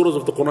of the surahs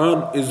of the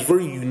Quran is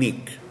very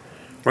unique.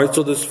 Right?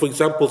 So there's, for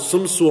example,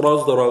 some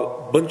surahs that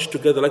are bunched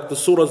together, like the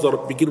surahs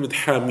that begin with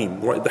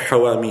Hamim, right? The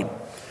Hawamim.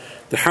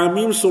 The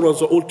Hamim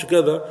surahs are all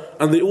together,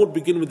 and they all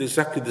begin with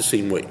exactly the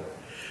same way.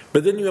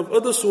 But then you have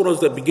other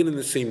surahs that begin in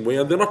the same way,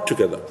 and they're not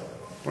together.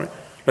 Right?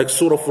 Like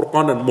Surah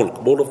Furqan and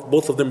Mulk.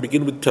 Both of them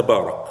begin with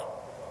Tabarak.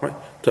 Right?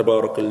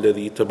 Tabarak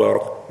alladhi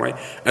Tabarak. Right?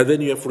 And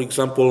then you have, for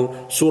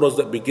example, surahs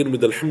that begin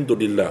with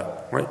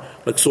Alhamdulillah. Right?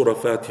 Like Surah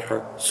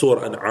Fatiha,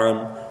 Surah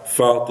An'am,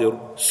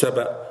 Fatir,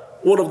 Saba.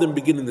 All of them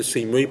begin in the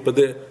same way, but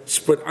they're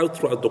spread out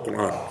throughout the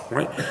Quran,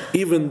 right?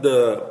 Even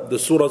the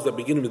surahs that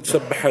begin with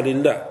Sabbaha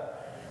Lillah,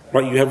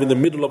 right? You have in the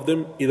middle of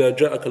them, إِذَا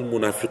جَاءَكَ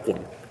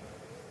الْمُنَافِقُونَ,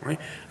 right?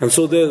 And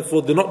so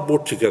therefore they're not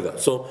brought together.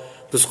 So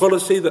the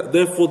scholars say that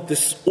therefore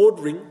this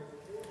ordering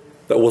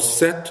that was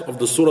set of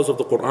the surahs of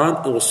the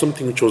Quran, it was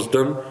something which was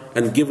done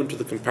and given to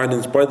the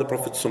companions by the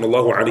Prophet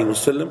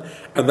ﷺ,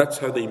 and that's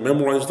how they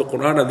memorized the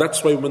Quran. And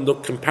that's why when the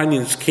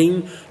companions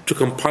came to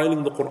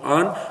compiling the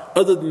Quran,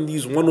 other than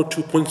these one or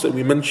two points that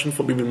we mentioned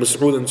from Ibn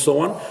Mas'ud and so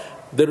on,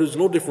 there is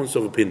no difference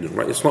of opinion,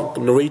 right? It's not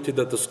narrated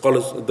that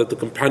the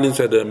companions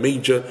had a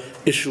major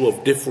issue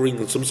of differing,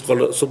 and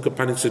some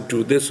companions said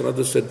do this and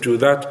others said do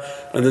that,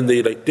 and then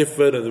they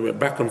differed and they went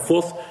back and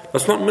forth.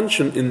 That's not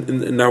mentioned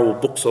in our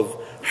books of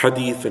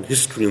hadith and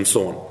history and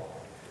so on,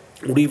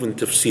 or even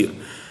tafsir,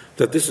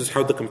 that this is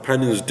how the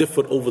companions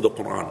differed over the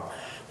Quran,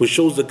 which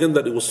shows again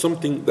that it was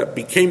something that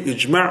became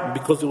ijma'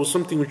 because it was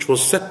something which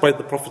was set by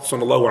the Prophet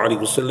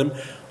ﷺ,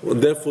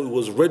 and therefore it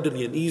was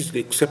readily and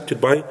easily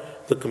accepted by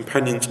the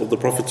companions of the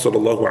Prophet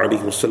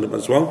ﷺ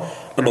as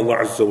well, and Allah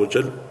Azza wa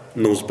Jal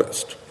knows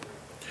best.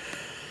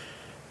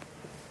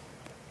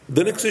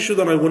 The next issue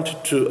that I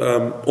wanted to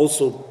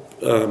also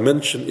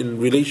mention in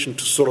relation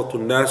to Surah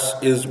An-Nas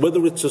is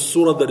whether it's a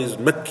surah that is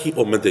Makki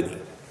or Madani,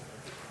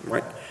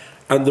 right?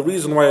 And the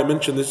reason why I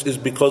mention this is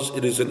because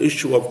it is an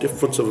issue of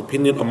difference of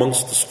opinion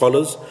amongst the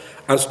scholars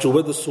as to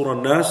whether Surah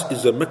An-Nas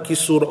is a Makki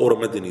surah or a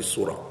Madani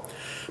surah.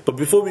 But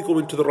before we go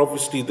into that,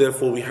 obviously,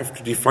 therefore, we have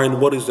to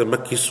define what is a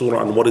Makki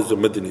surah and what is a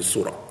Madani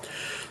surah.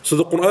 So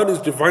the Quran is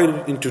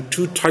divided into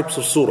two types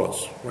of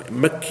surahs, right?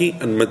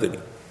 Makki and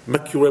Madani.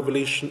 Makki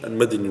revelation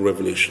and Madani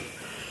revelation.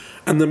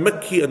 And the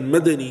Makki and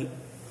Madani,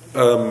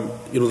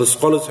 the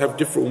scholars have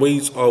different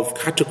ways of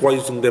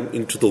categorizing them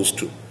into those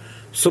two.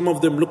 Some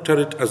of them looked at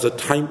it as a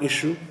time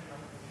issue.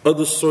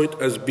 Others saw it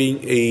as being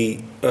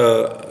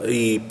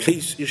a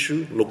place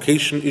issue,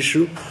 location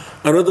issue.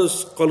 And other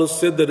scholars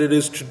said that it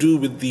is to do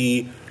with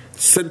the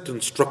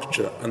sentence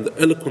structure and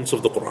the eloquence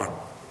of the Quran.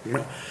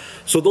 Right?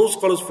 So those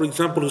scholars, for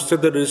example, who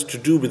said that it is to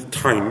do with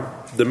time,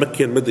 the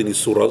Makki and Madani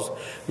surahs,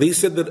 they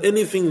said that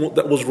anything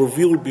that was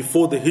revealed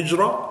before the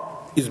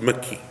Hijrah is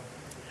Makki.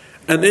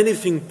 And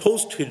anything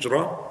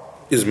post-Hijrah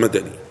is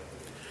Madani.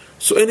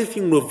 So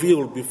anything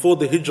revealed before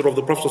the Hijrah of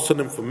the Prophet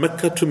ﷺ from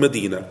Mecca to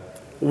Medina,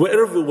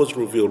 wherever it was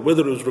revealed,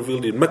 whether it was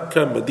revealed in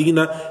Mecca,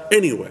 Medina,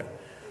 anywhere,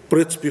 but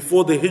it's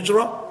before the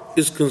Hijrah,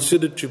 is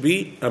considered to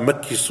be a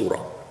Makki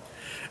surah.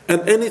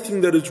 And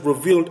anything that is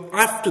revealed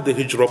after the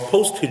Hijrah,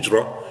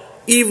 post-Hijrah,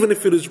 even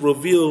if it is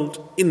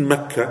revealed in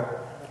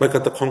Mecca, like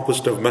at the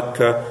conquest of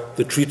Mecca,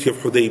 the Treaty of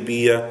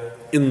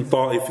Hudaybiyah, in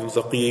Ta'if, in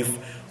Thaqif,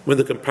 when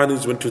the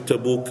companions went to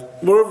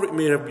Tabuk, wherever it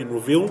may have been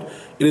revealed,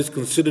 it is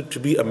considered to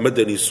be a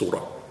Madani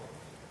surah.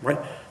 Right?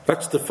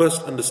 That's the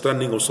first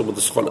understanding of some of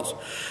the scholars.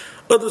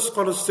 Other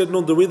scholars said,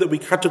 no, the way that we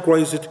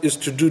categorize it is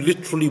to do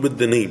literally with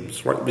the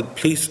names, right? With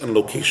place and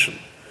location.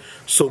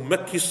 So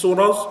Makki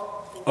surahs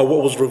are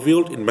what was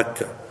revealed in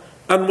Mecca.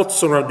 and what's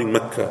surrounding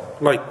Mecca,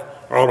 like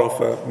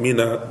Arafah,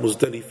 Mina,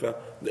 Muzdalifah,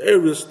 the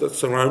areas that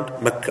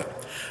surround Mecca.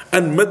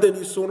 And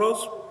Madani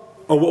surahs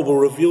are what were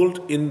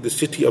revealed in the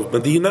city of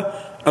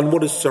Medina and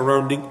what is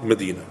surrounding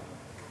Medina.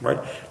 Right?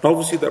 Now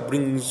obviously that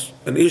brings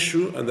an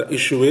issue, and the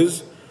issue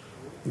is,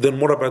 then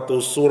what about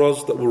those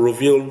surahs that were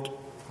revealed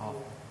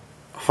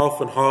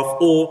half and half,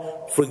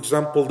 or for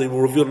example they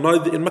were revealed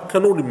neither in Mecca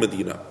nor in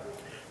Medina?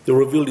 They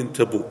were revealed in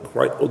Tabuk,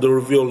 right? Or they were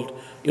revealed,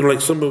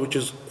 like somewhere which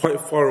is quite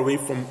far away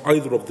from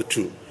either of the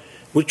two.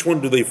 Which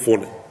one do they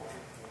fall in?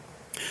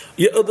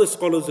 Yet other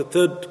scholars, the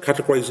third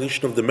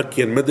categorization of the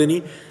Mecca and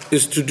Madani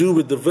is to do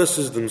with the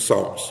verses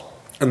themselves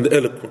and the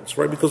eloquence,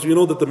 right? Because we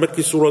know that the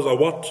Mecca surahs are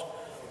what?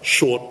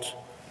 Short,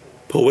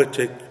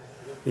 poetic,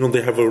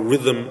 they have a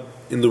rhythm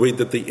in the way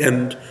that they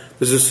end.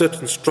 There's a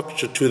certain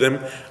structure to them,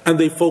 and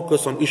they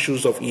focus on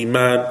issues of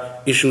Iman,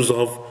 issues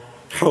of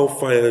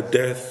hellfire,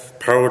 death,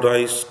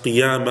 paradise,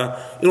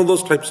 Qiyamah,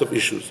 those types of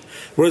issues.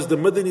 Whereas the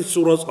Madani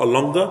surahs are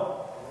longer,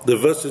 the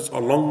verses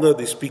are longer,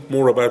 they speak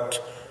more about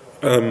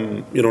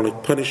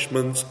like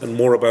punishments and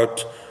more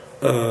about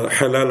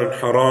halal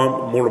and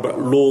haram, more about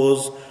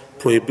laws,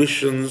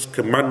 prohibitions,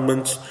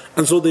 commandments,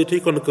 and so they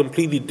take on a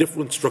completely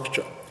different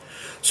structure.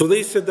 So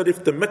they said that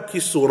if the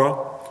Makki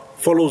surah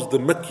follows the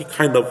Makki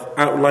kind of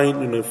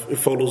outline, if it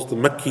follows the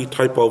Makki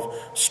type of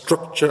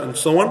structure and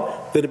so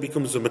on, then it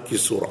becomes a Makki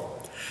surah.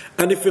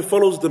 And if it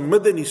follows the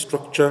Madani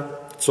structure,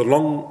 it's a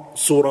long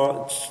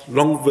surah, it's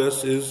long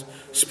verses,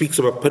 speaks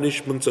about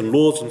punishments and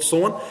laws and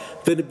so on,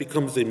 then it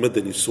becomes a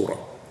Madani surah.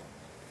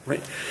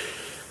 Right?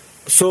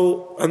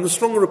 So, and the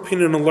stronger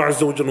opinion Allah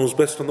Azza wa Jalla knows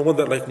best, and the one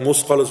that like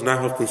most scholars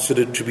now have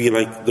considered to be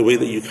like the way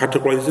that you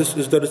categorize this,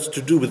 is that it's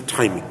to do with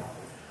timing.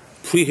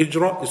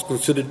 Pre-Hijrah is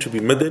considered to be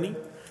Madani,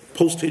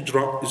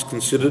 post-Hijrah is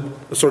considered,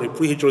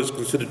 pre-Hijrah is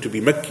considered to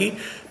be Makki,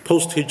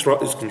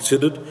 post-Hijrah is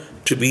considered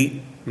to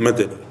be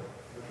Madani.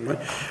 Right?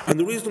 And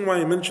the reason why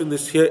I mention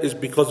this here is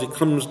because it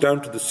comes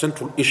down to the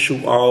central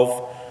issue of,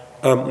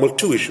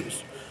 two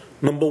issues.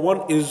 Number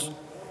one is,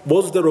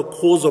 was there a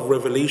cause of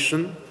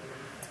revelation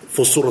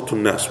for Surah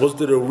An-Nas? Was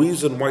there a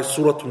reason why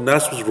Surah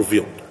An-Nas was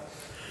revealed?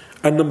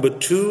 And number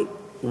two,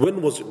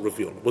 when was it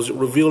revealed? Was it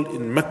revealed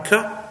in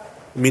Mecca,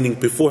 meaning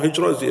before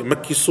Hijrah, is it a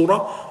Makki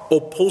surah,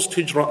 or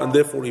post-Hijrah, and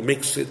therefore he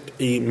makes it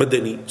a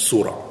Madani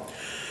surah?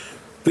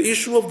 The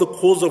issue of the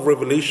cause of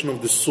revelation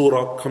of this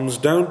surah comes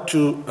down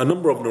to a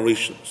number of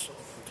narrations.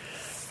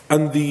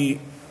 And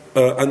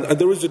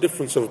there is a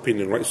difference of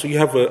opinion, right? So you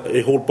have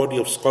a whole body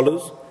of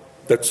scholars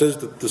that says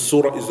that the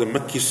surah is a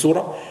Makki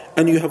surah,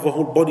 and you have a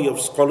whole body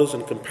of scholars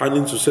and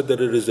companions who said that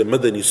it is a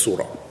Madani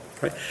surah.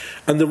 Right?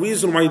 And the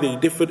reason why they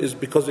differ is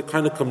because it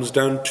kind of comes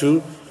down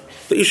to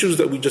the issues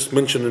that we just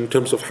mentioned in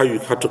terms of how you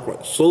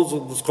categorize. So those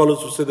are the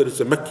scholars who say that it's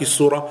a Makki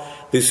surah.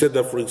 They said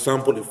that, for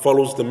example, it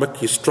follows the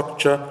Makki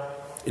structure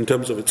in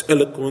terms of its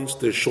eloquence.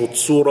 They're short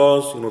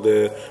surahs,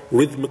 they're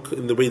rhythmic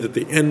in the way that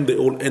they end. They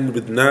all end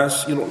with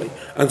Nas,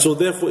 and so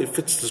therefore it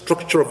fits the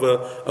structure of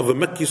a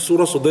Makki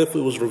surah. So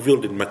therefore it was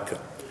revealed in Mecca.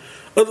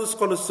 Other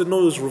scholars said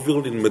no, it was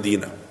revealed in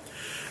Medina.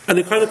 And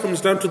it kind of comes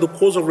down to the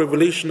cause of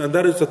revelation, and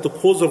that is that the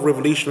cause of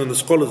revelation, and the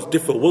scholars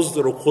differ. Was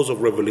there a cause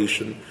of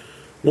revelation?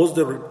 Was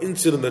there an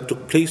incident that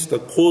took place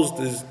that caused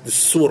this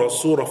Surah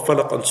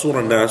Falaq and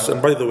Surah Nas?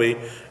 And by the way,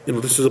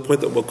 this is a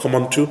point that we'll come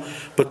on to,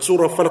 but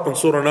Surah Falaq and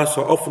Surah Nas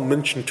are often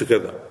mentioned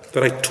together.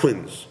 They're like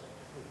twins,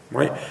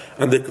 right?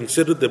 And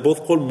they're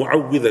both called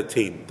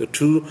Mu'awwidhatain, the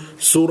two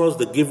surahs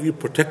that give you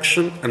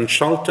protection and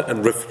shelter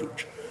and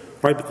refuge,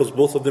 right? Because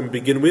both of them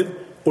begin with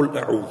Qul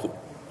A'udhu,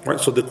 right?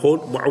 So they're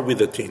called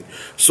Mu'awwidhatain.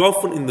 So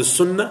often in the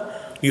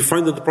Sunnah, you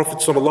find that the Prophet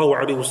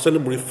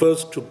ﷺ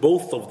refers to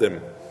both of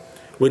them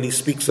when he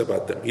speaks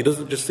about them. He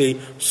doesn't just say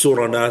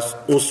Surah Nas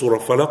or Surah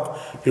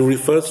Falaq. He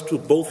refers to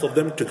both of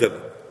them together,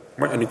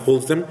 right? And he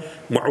calls them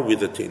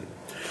Mu'awwidhatain.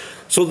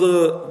 So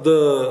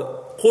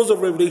the cause of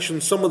revelation,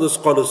 some of the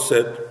scholars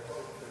said,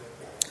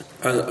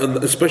 and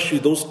especially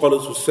those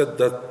scholars who said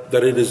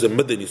that it is a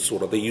Madani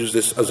surah, they use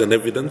this as an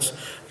evidence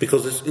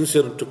because this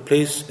incident took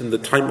place in the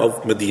time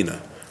of Medina,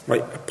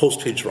 right?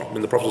 Post-Hijrah,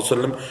 when the Prophet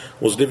ﷺ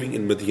was living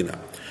in Medina.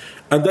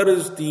 And that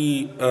is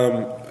the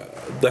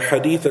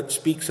hadith that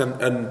speaks,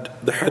 and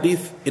the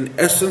hadith in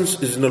essence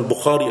is in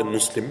Al-Bukhari and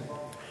Muslim,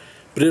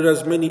 but it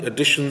has many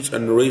additions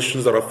and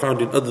narrations that are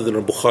found in other than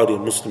Al-Bukhari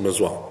and Muslim as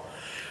well.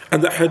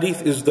 And the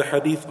hadith is the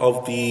hadith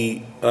of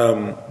the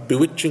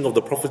bewitching of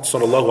the Prophet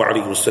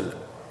ﷺ,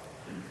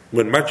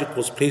 when magic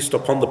was placed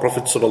upon the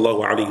Prophet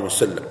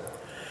ﷺ.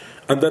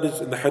 And that is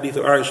in the hadith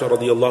of Aisha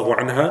radiallahu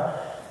anha,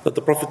 that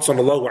the Prophet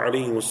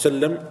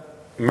ﷺ,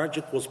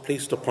 magic was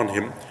placed upon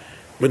him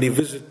when he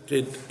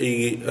visited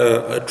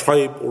a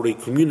tribe or a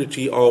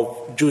community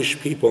of Jewish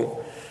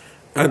people,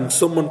 and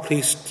someone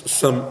placed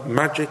some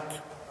magic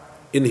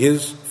in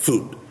his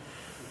food.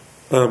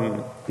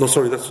 That's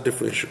a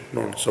different issue.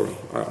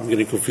 I'm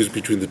getting confused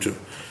between the two.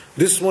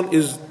 This one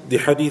is the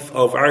hadith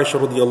of Aisha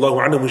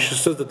radiallahu anha, which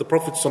says that the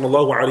Prophet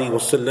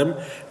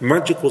ﷺ,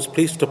 magic was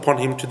placed upon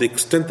him to the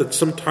extent that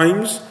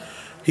sometimes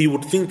he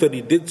would think that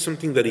he did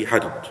something that he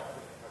hadn't.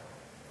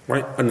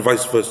 right? And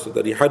vice versa,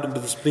 that he hadn't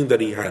done something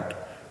that he had.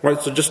 Right,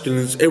 so just in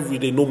his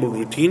everyday normal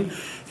routine,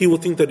 he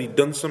would think that he'd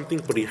done something,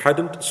 but he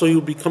hadn't, so he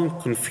would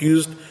become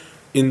confused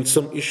in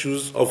some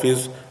issues of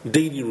his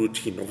daily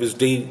routine, of his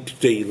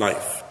day-to-day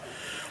life.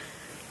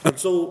 And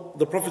so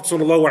the Prophet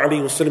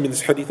ﷺ in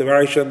this hadith of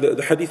Aisha,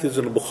 the hadith is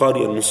in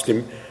Bukhari and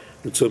Muslim,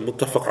 it's a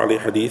muttafaq alayh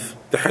hadith.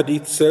 The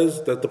hadith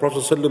says that the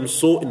Prophet ﷺ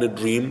saw in a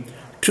dream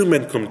two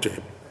men come to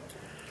him.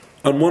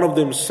 And one of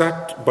them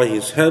sat by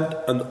his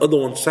head and the other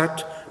one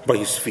sat by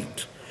his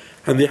feet.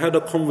 And they had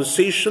a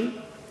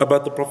conversation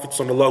about the Prophet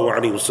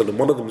ﷺ.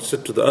 One of them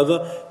said to the other,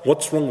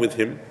 "What's wrong with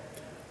him?"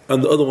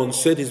 And the other one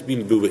said, "He's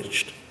been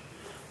bewitched."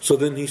 So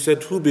then he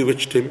said, "Who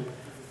bewitched him?"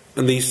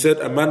 And they said,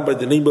 "A man by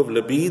the name of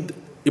Labid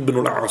ibn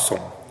al-A'sam."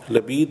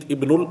 Labid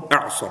ibn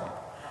al-A'sam.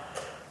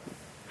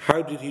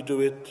 How did he do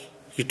it?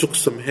 He took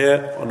some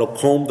hair on a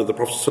comb that the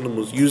Prophet ﷺ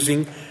was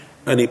using,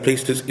 and he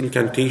placed his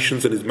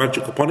incantations and his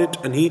magic upon it,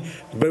 and he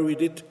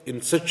buried it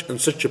in such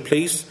and such a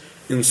place,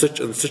 in such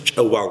and such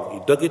a well. He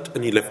dug it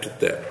and he left it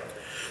there.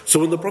 So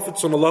when the Prophet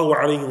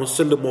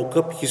ﷺ woke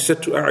up, he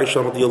said to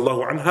Aisha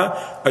radiallahu anha,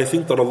 "I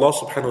think that Allah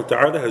subhanahu wa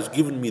ta'ala has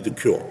given me the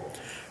cure."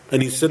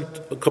 And he sent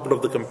a couple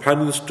of the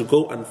companions to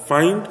go and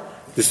find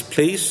this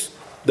place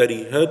that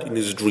he heard in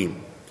his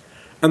dream.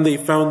 And they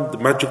found the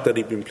magic that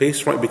had been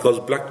placed, right? Because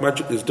black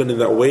magic is done in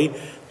that way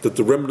that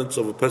the remnants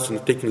of a person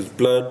have taken his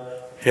blood,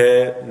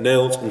 hair,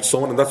 nails, and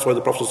so on. And that's why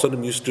the Prophet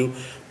ﷺ used to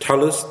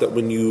tell us that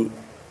when you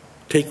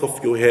take off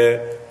your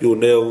hair, your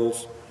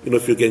nails,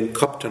 if you're getting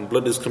cupped and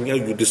blood is coming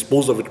out, you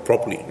dispose of it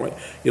properly, right?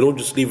 You don't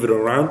just leave it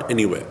around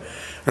anywhere.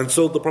 And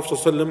so the Prophet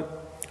ﷺ,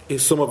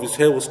 some of his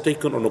hair was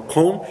taken on a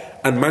comb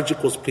and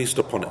magic was placed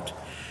upon it.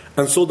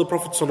 And so the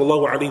Prophet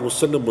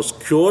ﷺ was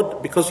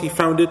cured because he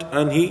found it,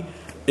 and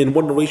in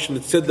one narration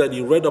it said that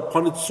he read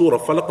upon it Surah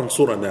Falaq and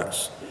Surah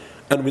Nas.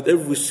 And with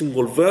every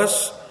single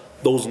verse,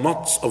 those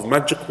knots of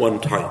magic were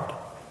untied.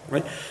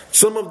 Right?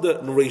 Some of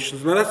the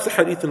narrations, now that's the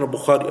hadith in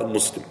Bukhari and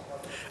Muslim.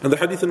 And the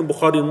hadith in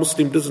Bukhari and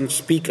Muslim doesn't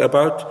speak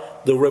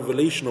about the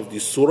revelation of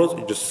these surahs,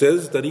 it just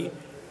says that he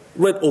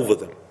read over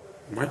them.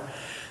 Right?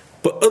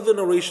 But other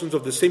narrations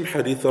of the same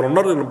hadith that are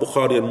not in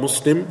Bukhari and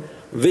Muslim,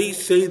 they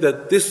say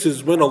that this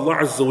is when Allah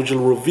Azza wa Jal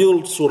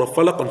revealed Surah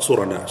Falaq and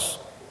Surah Nas.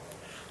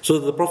 So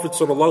that the Prophet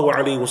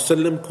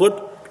ﷺ could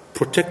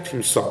protect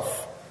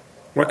himself,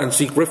 right, and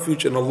seek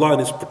refuge in Allah and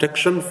His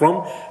protection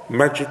from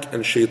magic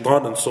and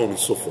shaitan and so on and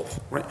so forth.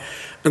 Right?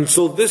 And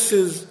so this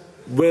is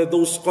where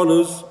those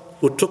scholars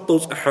who took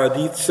those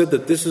ahadith said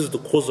that this is the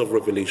cause of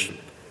revelation.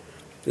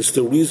 It's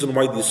the reason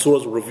why these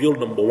surahs were revealed,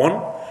 number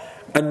one.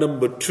 And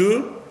number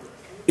two,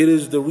 it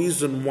is the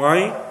reason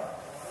why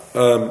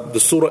the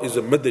surah is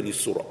a Madani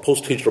surah,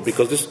 post-Hijrah,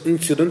 because this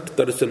incident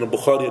that is in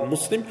Bukhari and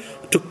Muslim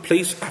took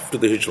place after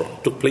the Hijrah,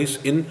 took place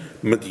in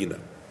Medina.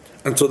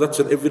 And so that's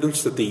an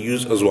evidence that they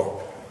use as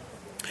well.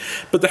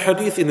 But the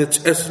hadith in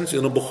its essence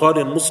in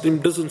Bukhari and Muslim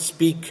doesn't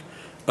speak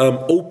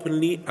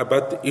openly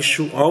about the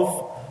issue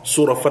of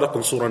Surah Falaq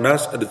and Surah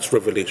Nas and its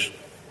revelation.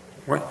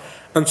 Right?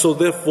 And so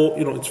therefore,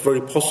 it's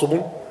very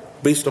possible,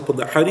 based upon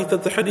the hadith,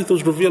 that the hadith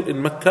was revealed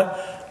in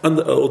Mecca,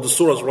 or the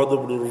surahs rather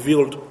were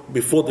revealed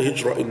before the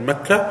Hijrah in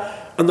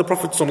Mecca, and the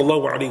Prophet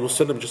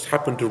ﷺ just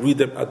happened to read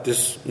them at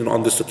this,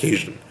 on this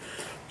occasion.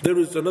 There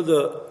is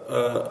another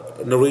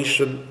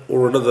narration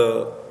or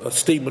another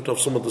statement of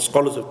some of the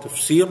scholars of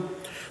tafsir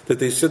that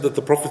they said that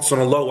the Prophet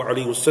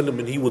ﷺ,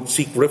 when he would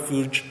seek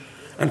refuge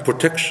and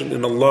protection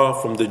in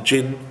Allah from the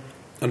jinn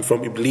and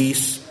from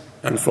Iblis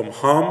and from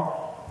harm,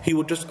 he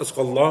would just ask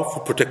Allah for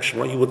protection,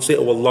 right? He would say,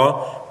 "Oh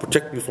Allah,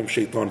 protect me from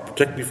shaitan,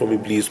 protect me from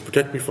Iblis,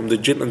 protect me from the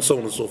jinn," and so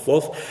on and so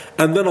forth.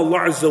 And then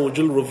Allah Azza wa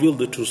Jal revealed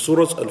the two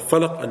surahs,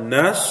 Al-Falaq and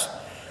Nas,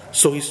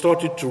 so he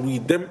started to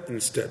read them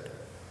instead.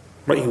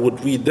 Right? He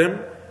would read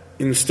them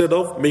instead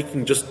of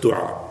making just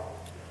dua.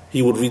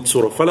 He would read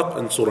Surah Falaq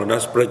and Surah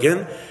Nas. But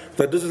again,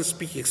 that doesn't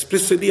speak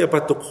explicitly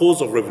about the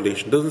cause of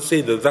revelation. It doesn't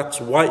say that that's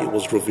why it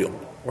was revealed.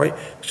 Right?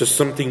 It's just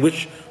something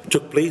which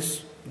took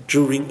place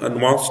during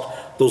and whilst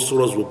those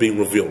surahs were being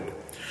revealed.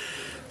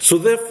 So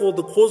therefore,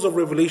 the cause of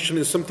revelation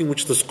is something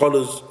which the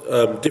scholars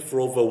differ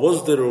over.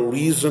 Was there a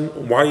reason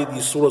why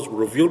these surahs were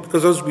revealed?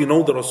 Because as we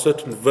know, there are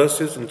certain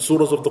verses in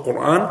surahs of the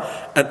Quran,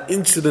 an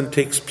incident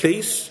takes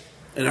place.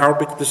 In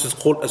Arabic, this is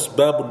called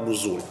Asbab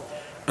al-Nuzul.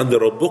 And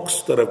there are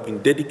books that have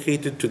been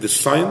dedicated to this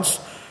science.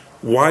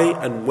 Why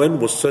and when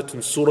were certain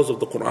surahs of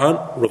the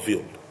Quran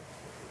revealed?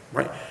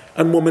 Right?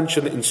 And we'll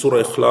mention it in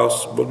Surah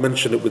Ikhlas, we'll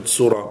mention it with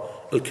Surah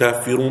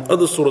Al-Kafirun,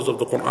 other surahs of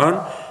the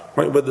Quran,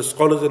 right, where the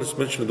scholars, and it's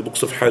mentioned in the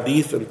books of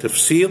Hadith and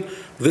Tafsir,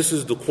 this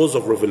is the cause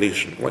of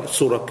revelation. Right?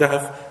 Surah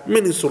Kahf,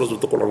 many surahs of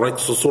the Quran, right?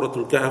 So Surah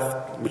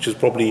Al-Kahf, which is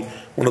probably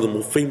one of the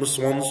more famous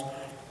ones,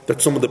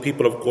 that some of the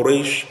people of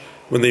Quraysh,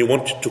 when they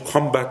wanted to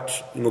combat,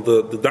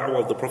 the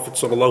da'wah of the Prophet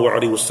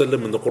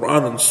ﷺ in the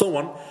Quran and so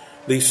on,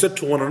 they said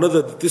to one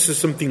another that this is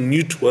something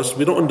new to us,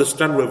 we don't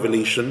understand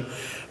revelation,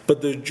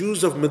 but the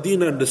Jews of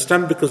Medina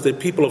understand because they're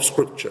people of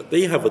scripture.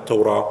 They have a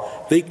Torah,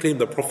 they claim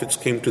the prophets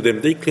came to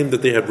them, they claim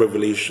that they had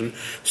revelation.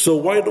 So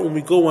why don't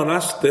we go and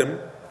ask them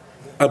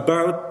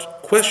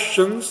about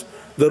questions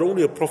that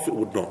only a prophet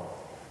would know.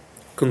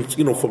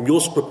 From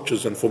your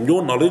scriptures and from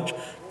your knowledge,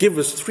 give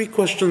us 3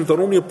 questions that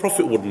only a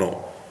prophet would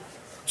know,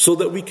 so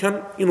that we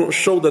can,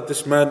 show that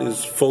this man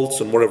is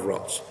false and whatever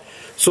else.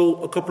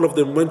 So a couple of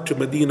them went to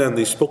Medina and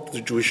they spoke to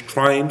the Jewish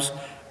tribes,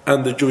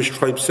 and the Jewish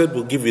tribe said,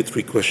 we'll give you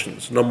 3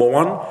 questions. Number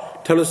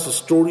 1, tell us the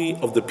story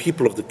of the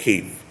people of the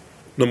cave.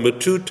 Number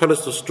 2, tell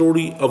us the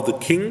story of the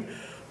king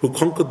who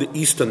conquered the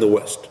east and the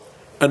west.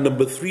 And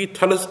number 3,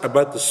 tell us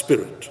about the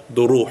spirit,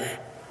 the ruh.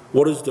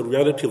 What is the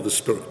reality of the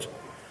spirit?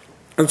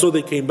 And so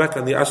they came back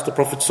and they asked the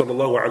Prophet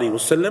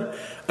ﷺ,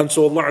 and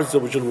so Allah Azza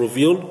wa Jal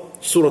revealed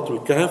Surah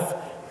Al-Kahf.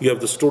 You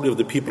have the story of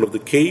the people of the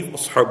cave,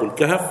 Ashabul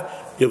Kahf.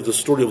 You have the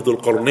story of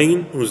Dhul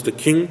Qarnayn, who is the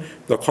king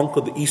that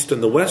conquered the east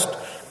and the west.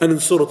 And in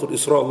Surah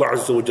Al-Isra, Allah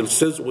Azza wa Jal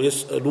says,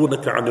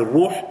 وَيَسْأَلُونَكَ عَنِ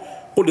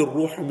الرُّوحِ قُلِ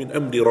الرُّوحُ مِنْ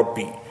أَمْرِ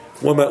رَبِّي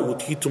وَمَا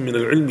أُوتِيتُم مِّنَ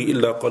الْعِلْمِ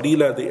إِلَّا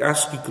قَلِيلًا. They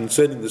ask you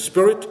concerning the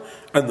spirit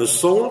and the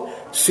soul.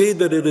 Say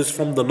that it is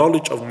from the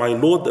knowledge of my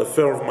Lord, the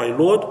affair of my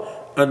Lord,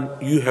 and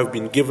you have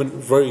been given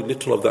very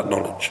little of that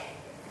knowledge.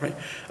 Right?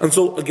 And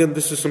so again,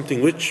 this is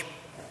something which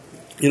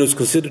is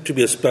considered to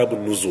be asbab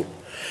al-nuzul.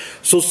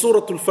 So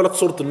Surah Al-Falaq,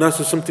 Surah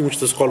Al-Nas is something which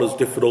the scholars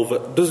differ over.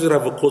 Does it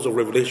have a cause of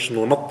revelation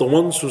or not? The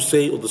ones who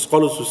say, or the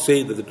scholars who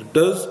say that it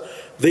does,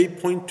 they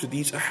point to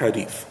these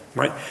ahadith.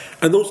 Right?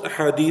 And those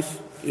ahadith,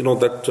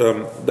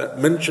 that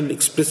mention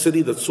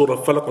explicitly that Surah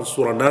Al-Falaq and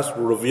Surah Al-Nas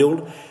were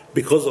revealed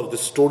because of the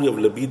story of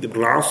Labid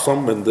ibn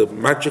al-Asam and the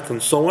magic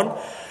and so on.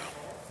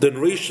 The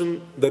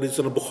narration that is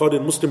in Bukhari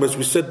and Muslim, as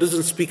we said,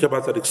 doesn't speak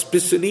about that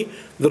explicitly.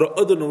 There are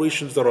other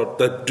narrations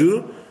that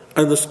do,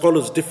 and the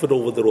scholars differed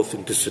over their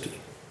authenticity.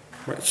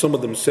 Right? Some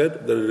of them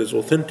said that it is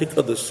authentic,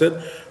 others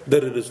said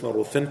that it is not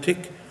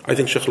authentic. I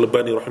think Shaykh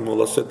Al-Albani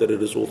rahimahullah said that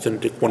it is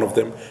authentic, one of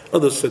them.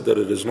 Others said that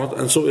it is not.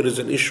 And so it is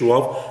an issue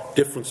of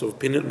difference of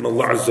opinion, and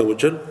Allah Azza wa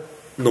Jal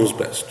knows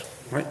best.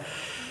 Right?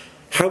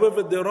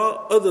 However, there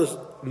are other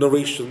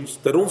narrations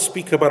that don't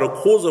speak about a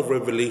cause of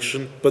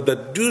revelation, but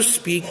that do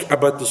speak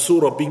about the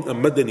surah being a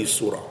Madani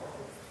surah.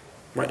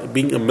 Right?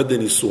 Being a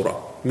Madani surah,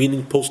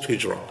 meaning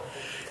post-Hijrah.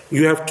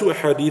 You have 2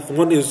 hadith.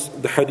 One is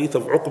the hadith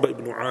of Uqba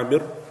ibn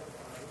Amir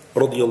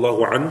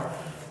radiyallahu an,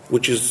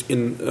 which is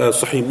in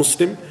Sahih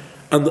Muslim,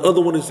 and the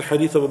other one is the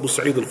hadith of Abu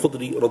Sa'id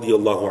al-Khudri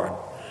radiyallahu an.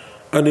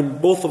 And in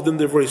both of them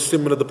they're very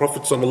similar. The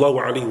Prophet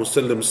sallallahu alaihi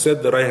wasallam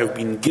said that I have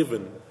been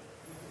given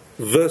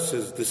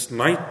verses this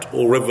night,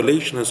 or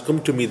revelation has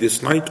come to me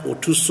this night, or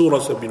 2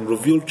 surahs have been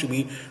revealed to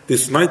me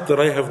this night that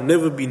I have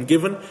never been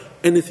given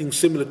anything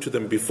similar to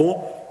them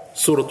before.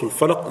 Surah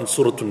Al-Falaq and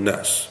Surah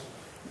Al-Nas.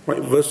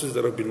 Right? Verses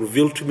that have been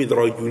revealed to me that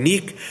are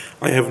unique.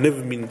 I have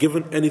never been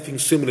given anything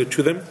similar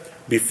to them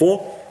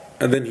before.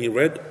 And then he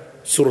read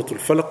Surah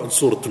Al-Falaq and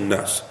Surah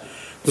Al-Nas.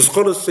 The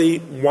scholars say,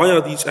 why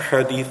are these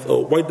ahadith,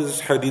 or why does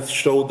this hadith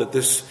show that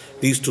these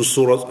 2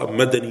 surahs are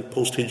Madani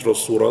post-Hijrah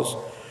surahs?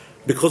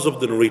 Because of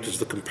the narrators,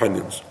 the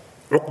companions.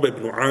 Uqba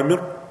ibn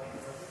Amir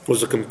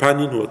was a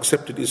companion who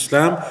accepted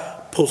Islam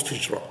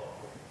post-Hijrah,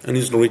 and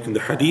he's narrating the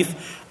hadith.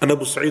 And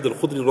Abu Sa'id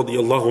al-Khudri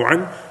radiyallahu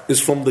an is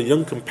from the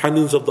young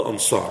companions of the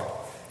Ansar.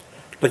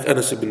 Like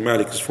Anas ibn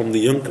Malik is from the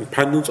young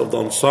companions of the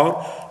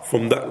Ansar,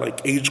 from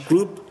that age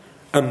group,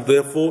 and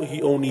therefore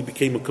he only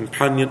became a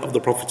companion of the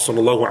Prophet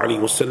sallallahu alaihi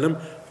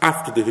wasallam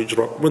after the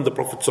Hijrah, when the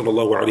Prophet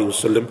sallallahu alaihi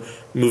wasallam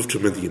moved to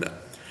Medina.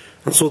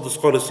 And so the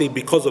scholars say,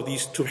 because of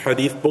these 2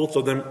 hadith, both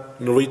of them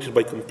narrated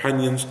by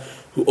companions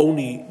who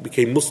only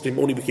became Muslim,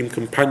 only became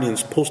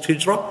companions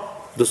post-Hijrah,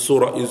 the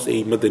surah is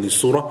a Madani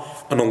surah,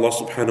 and Allah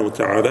subhanahu wa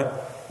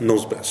ta'ala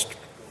knows best.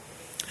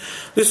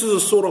 This is a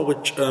surah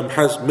which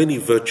has many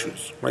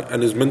virtues, right,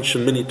 and is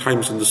mentioned many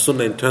times in the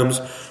Sunnah in terms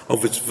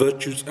of its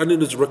virtues, and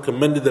it is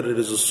recommended that it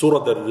is a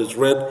surah that it is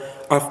read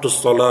after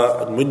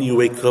Salah and when you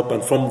wake up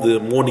and from the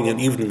morning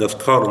and evening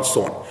azkar and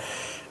so on.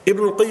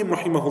 Ibn al-Qayyim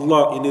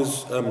rahimahullah in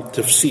his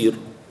tafsir,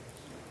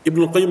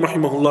 Ibn al-Qayyim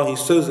rahimahullah, he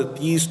says that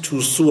these 2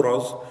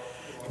 surahs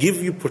give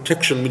you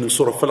protection, meaning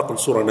Surah Falaq and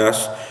Surah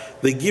Nas,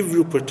 they give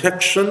you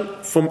protection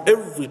from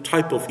every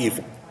type of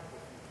evil.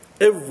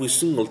 Every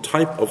single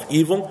type of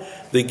evil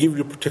they give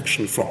you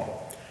protection from.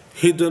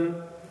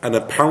 Hidden and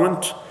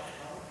apparent,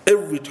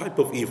 every type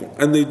of evil.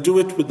 And they do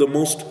it with the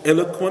most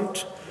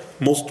eloquent,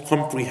 most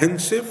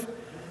comprehensive,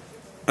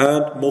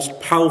 and most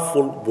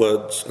powerful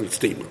words and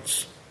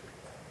statements.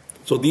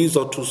 So these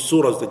are 2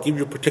 surahs that give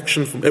you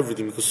protection from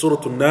everything. Because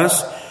Surah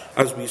Al-Nas,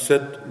 as we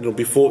said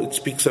before, it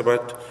speaks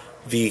about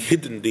the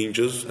hidden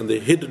dangers and the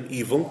hidden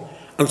evil.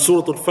 And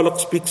Surah Al-Falaq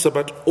speaks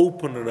about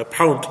open and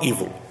apparent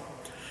evil.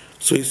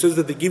 So he says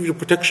that they give you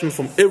protection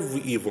from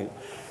every evil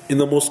in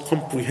the most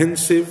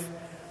comprehensive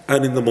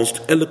and in the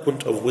most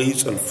eloquent of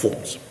ways and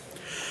forms.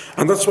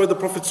 And that's why the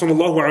Prophet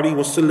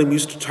ﷺ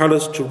used to tell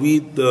us to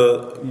read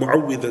the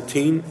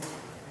Mu'awwidhatain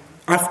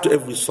after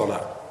every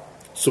salah.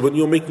 So when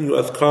you're making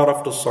your adhkar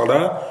after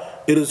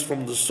salah, it is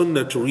from the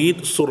sunnah to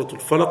read Surah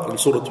Al-Falaq and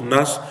Surah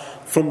Al-Nas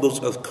from those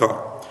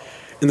adhkar.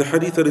 In the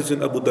hadith that is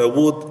in Abu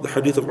Dawood, the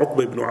hadith of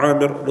Uqba ibn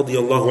Amir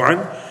radiyallahu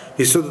anh,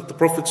 he said that the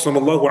Prophet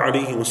sallallahu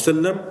alaihi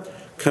wasallam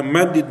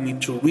commanded me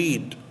to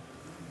read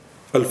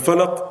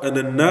Al-Falaq and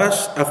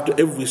An-Nas after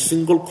every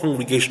single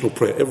congregational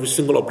prayer, every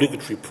single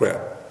obligatory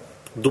prayer.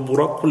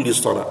 Dubura kulli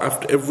salah,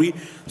 after every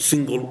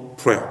single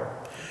prayer.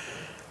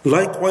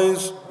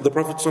 Likewise, the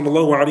Prophet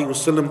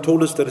ﷺ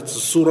told us that it's a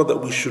surah that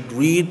we should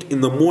read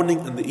in the morning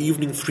and the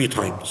evening 3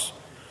 times.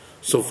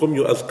 So from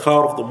your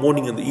azkar of the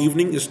morning and the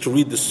evening is to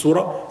read this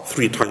surah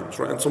 3 times,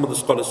 right? And some of the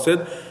scholars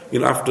said,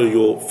 after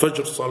your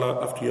Fajr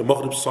Salah, after your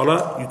Maghrib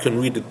Salah, you can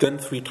read it then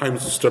 3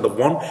 times instead of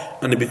 1,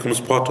 and it becomes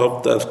part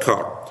of the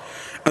azkar.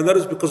 And that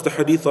is because the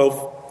hadith of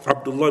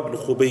Abdullah ibn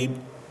Khubayb,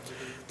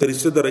 that he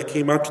said that I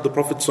came out to the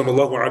Prophet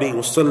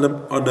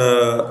ﷺ on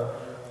a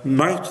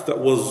night that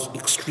was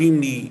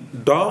extremely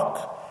dark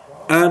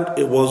and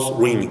it was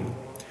raining.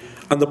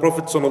 And the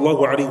Prophet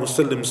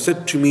ﷺ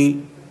said to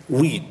me,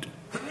 read,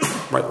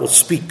 right, or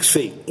speak,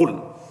 say,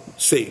 qul,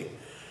 say.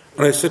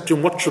 And I said to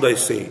him, what should I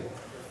say?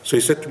 So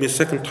he said to me a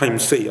second time,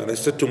 say. And I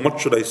said to him, what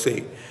should I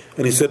say?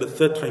 And he said a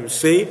third time,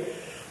 say.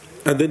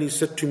 And then he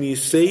said to me,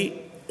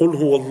 say, قُلْ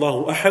هُوَ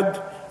اللَّهُ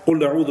أَحَدٌ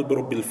قُلْ أَعُوذُ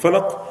بِرَبِّ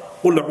الْفَلَقِ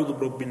قُلْ أَعُوذُ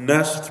بِرَبِّ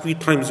النَّاسِ 3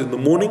 times in the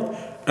morning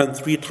and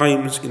 3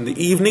 times in the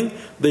evening.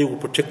 They will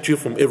protect you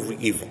from every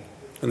evil.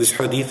 And this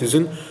hadith is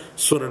in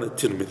Sunan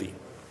al-Tirmidhi.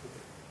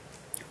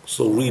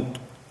 So read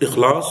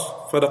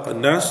Ikhlas, Falaq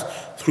and Nas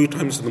 3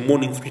 times in the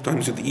morning, 3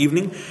 times in the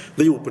evening.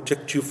 They will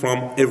protect you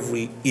from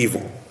every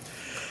evil.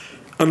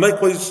 And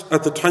likewise,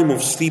 at the time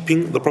of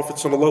sleeping, the Prophet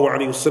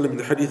ﷺ, in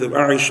the hadith of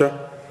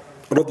Aisha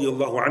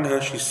radiallahu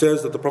anha, she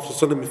says that the Prophet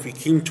ﷺ, if he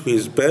came to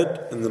his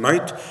bed in the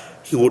night,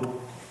 he would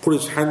put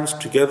his hands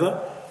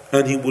together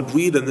and he would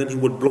read, and then he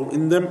would blow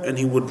in them, and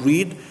he would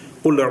read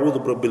قُلْ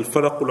أَعُوذُ بِرَبِّ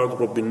الْفَلَقِ قُلْ أَعُوذُ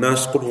بِرَبِّ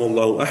النَّاسِ قُلْ هُوَ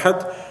اللَّهُ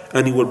أَحَدٌ,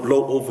 and he would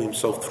blow over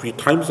himself 3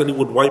 times, and he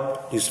would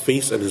wipe his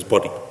face and his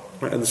body.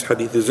 Right? And this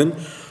hadith is in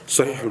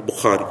Sahih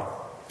al-Bukhari.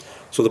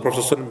 So the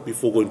Prophet ﷺ,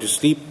 before going to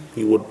sleep,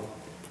 he would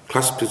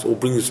clasp his or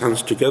bring his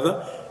hands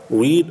together,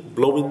 read,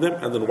 blow in them,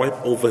 and then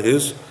wipe over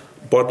his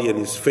body and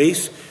his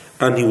face,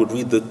 and he would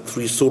read the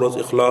 3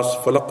 surahs,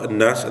 Ikhlas, Falaq and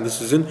Nas, and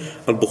this is in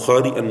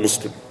al-Bukhari and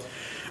Muslim.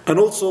 And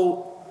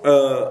also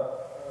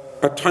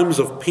at times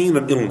of pain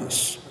and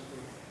illness.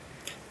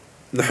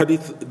 The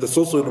hadith that's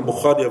also in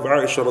Bukhari of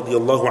Aisha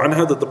radiallahu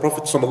anha, that the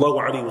Prophet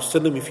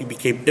ﷺ, if he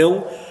became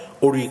ill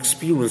or he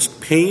experienced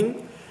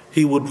pain,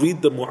 he would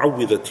read the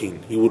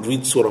Mu'awwidhatain. He would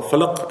read Surah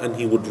Falaq and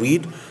he would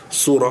read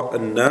Surah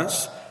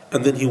An-Nas,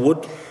 and then he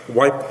would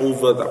wipe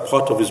over that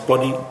part of his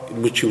body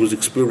in which he was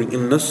experiencing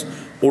illness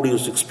or he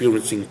was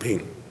experiencing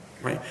pain.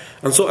 Right?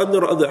 And so, and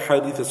there are other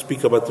hadith that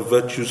speak about the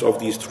virtues of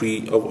these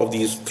three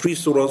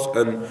surahs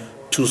and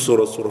 2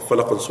 surahs, Surah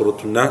Falaq and Surah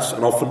An-Nas,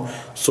 and often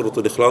Surah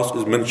Al-Ikhlas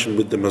is mentioned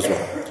with them as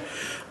well.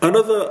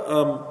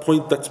 Another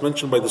point that's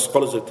mentioned by the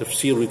scholars of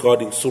tafsir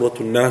regarding Surah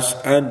An-Nas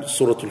and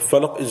Surah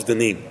Al-Falaq is the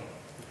name.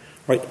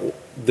 Right?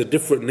 The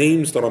different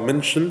names that are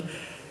mentioned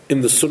in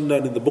the Sunnah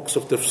and in the books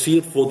of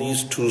tafsir for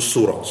these 2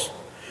 surahs.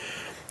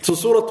 So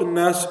Surah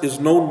An-Nas is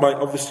known by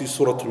obviously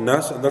Surah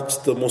An-Nas, and that's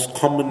the most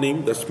common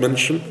name that's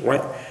mentioned,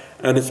 right?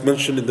 And it's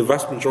mentioned in the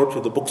vast majority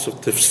of the books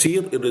of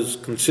tafsir. It is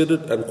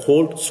considered and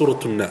called Surah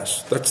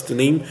An-Nas. That's the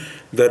name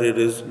that it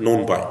is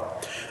known by.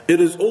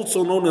 It is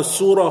also known as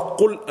Surah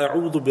قُلْ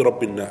أَعُوذُ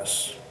بِرَبِّ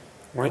النَّاسِ,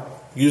 right?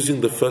 Using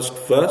the first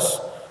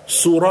verse,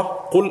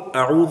 Surah قُلْ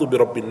أَعُوذُ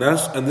بِرَبِّ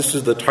النَّاسِ, and this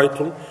is the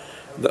title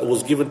that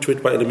was given to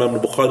it by Imam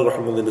al-Bukhari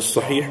rahimahullah in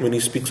Sahih. When he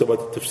speaks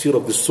about the tafsir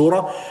of this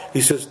surah, he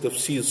says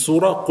tafsir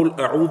surah قُلْ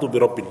أَعُوذُ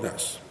بِرَبِّ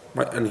النَّاسِ,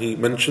 right? And he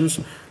mentions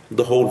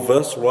the whole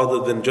verse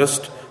rather than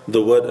just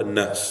the word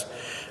An-Nas.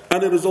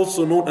 And it is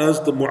also known as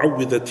the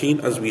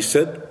Mu'awwidhatain, as we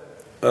said,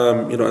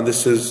 and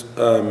this is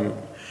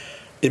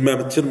Imam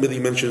al-Tirmidhi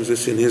mentions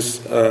this in his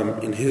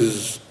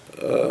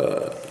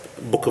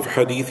book of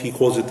hadith. He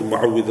calls it the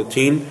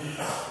Mu'awwidhatain,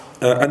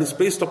 and it's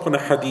based upon a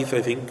hadith,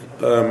 I think,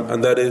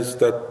 and that is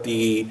that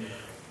the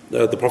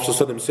Prophet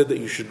ﷺ said that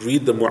you should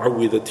read the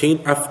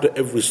Mu'awwidhatain after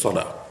every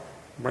salah,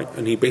 right?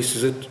 And he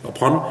bases it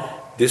upon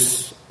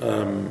this.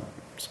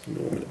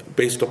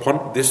 Based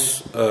upon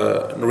this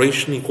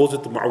narration, he calls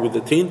it the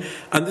Mu'awwidhatain,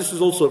 and this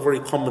is also a very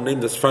common name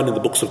that's found in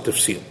the books of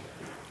tafsir,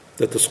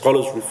 that the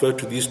scholars refer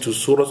to these 2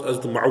 surahs as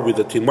the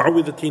Mu'awwidhatain.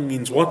 Mu'awwidhatain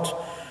means what?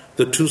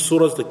 The 2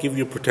 surahs that give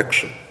you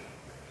protection,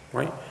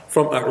 right?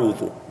 From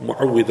A'udhu,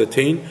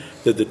 Mu'awwidhatain,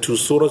 they're the 2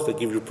 surahs that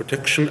give you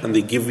protection and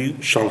they give you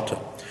shelter.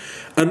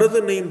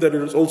 Another name that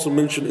is also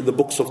mentioned in the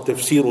books of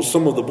tafsir, or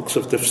some of the books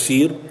of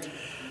tafsir,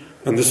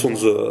 and this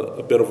one's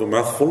a bit of a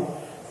mouthful,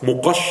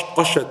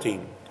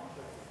 Muqashqashatain.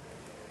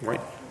 Right?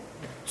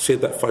 Say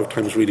that 5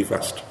 times really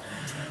fast.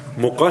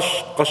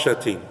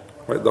 Muqashqashatain.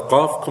 Right? The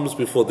qaf comes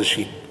before the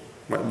sheen.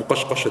 Right?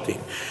 Muqashqashatain.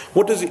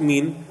 What does it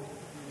mean?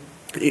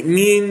 It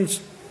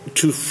means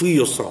to free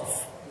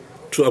yourself,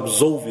 to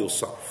absolve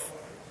yourself.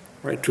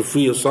 Right? To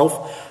free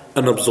yourself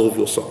and absolve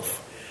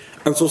yourself.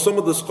 And so some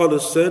of the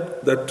scholars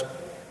said that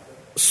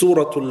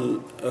Surah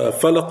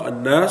Al-Falaq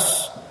and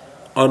Nas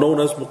are known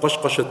as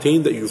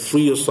Muqashqashatain, that you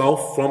free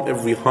yourself from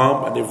every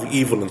harm and every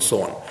evil and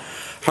so on.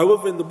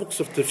 However, in the books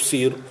of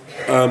tafsir,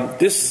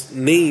 this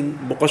name,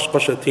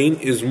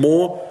 Muqashqashatain, is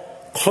more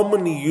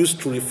commonly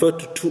used to refer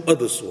to 2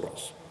 other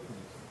surahs.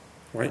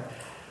 Right?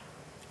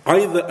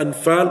 either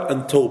Anfal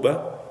and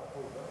Tawbah.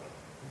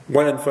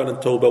 Why Anfal and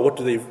Tawbah?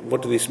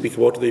 What do they speak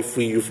about? What do they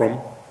free you from?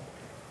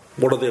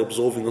 What are they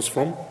absolving us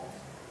from?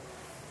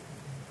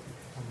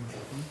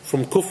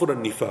 From kufr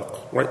and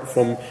nifaq, right?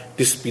 From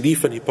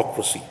disbelief and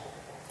hypocrisy.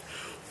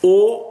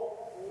 Or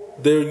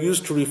they're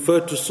used to refer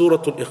to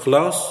Surah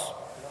Al-Ikhlas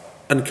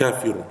and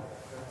Kafirun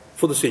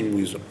for the same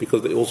reason,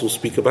 because they also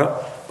speak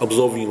about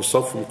absolving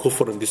yourself from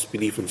kufr and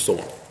disbelief and so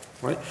on,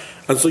 right?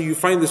 And so you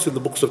find this in the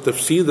books of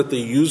tafsir that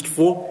they used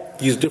for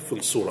these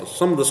different surahs.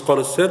 Some of the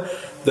scholars said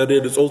that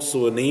it is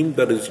also a name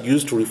that is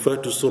used to refer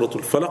to Surah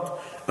Al-Falaq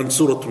and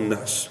Surah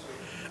Al-Nas.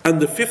 And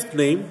the fifth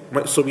name,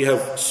 right, so we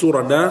have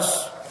Surah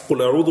Nas, قُلْ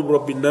أَعُوذُ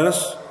بِرَبِّ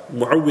النَّاسِ,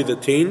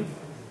 مُعَوِّذَتَيْن,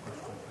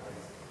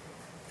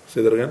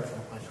 say that again,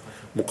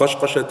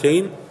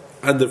 مُقَشْقَشَتَيْن,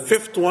 and the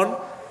fifth one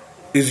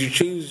is you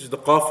change the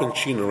qaf and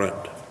sheen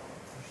around.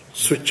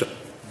 Switch up.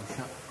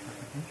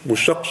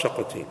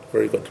 Mushaqshaqateen.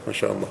 Very good,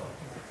 mashallah.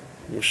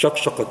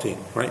 Mushaqshaqateen,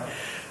 right?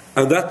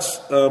 And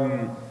that's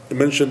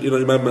mentioned,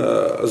 Imam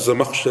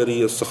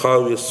Az-Zamakhshari,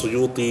 As-Sakhawi,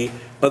 As-Suyuti,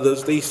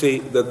 others, they say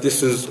that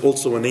this is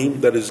also a name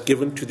that is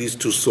given to these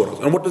two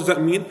surahs. And what does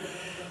that mean?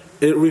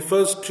 It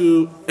refers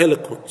to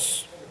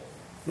eloquence,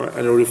 right?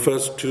 And it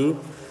refers to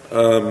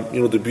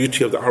the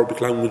beauty of the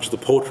Arabic language, the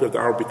poetry of the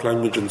Arabic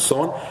language, and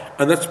so on.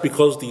 And that's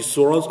because these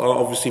surahs are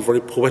obviously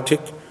very poetic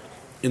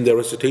in their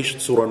recitation.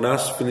 Surah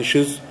Nas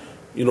finishes,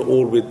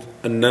 all with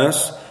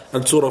An-Nas,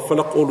 and Surah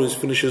Falaq always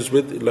finishes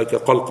with like a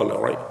qalqala,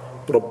 right?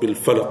 Rabbil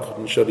Falaq,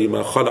 min sharri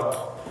ma khalaq,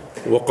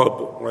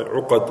 waqab, right?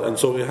 Uqad. And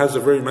so it has a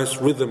very nice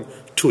rhythm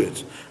to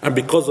it. And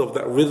because of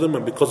that rhythm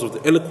and because of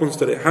the eloquence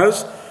that it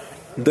has,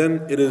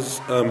 then it is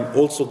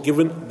also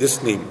given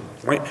this name,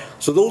 right?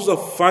 So those are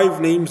 5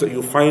 names that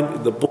you find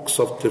in the books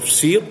of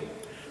tafsir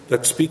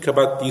that speak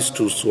about these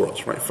two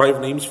surahs, right? 5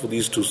 names for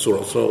these two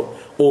surahs. So,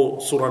 or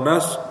Surah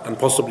Nas and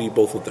possibly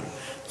both of them.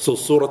 So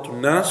Surah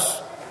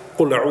Nas,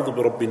 قُلْ أَعُوذُ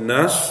بِرَبِّ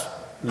النَّاسِ,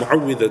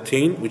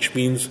 مُعَوِّذَتَيْن, which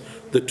means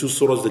the two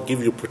surahs that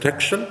give you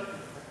protection.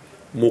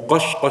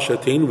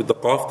 مُقَشْقَشَتَيْن, with the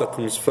qaf that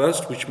comes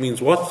first, which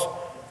means what?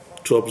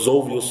 To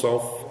absolve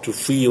yourself, to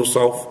free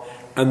yourself.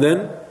 And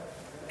then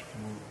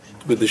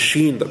with the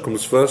sheen that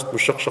comes first,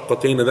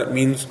 mushaqshaqatain, and that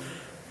means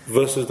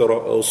verses that are,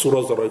 or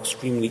surahs that are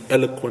extremely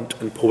eloquent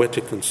and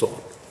poetic and so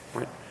on.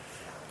 Right?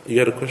 You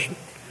had a question?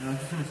 No, I was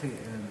just going to say,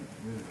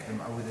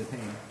 with the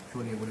thing,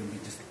 surely it wouldn't be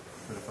just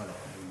Surah Falaq,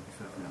 it would be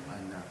Surah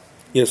An-Nas.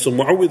 Yeah, so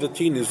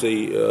mu'awwidhateen is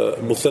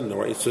a muthanna,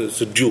 right?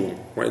 It's a dual,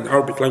 right? In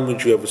Arabic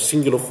language, you have a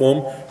singular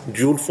form,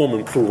 dual form,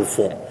 and plural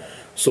form.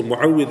 So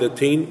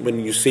mu'awwidhateen, when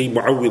you say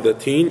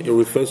mu'awwidhateen, it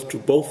refers to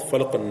both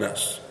Falaq and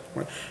Nas,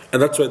 right?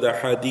 And that's why the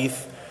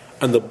hadith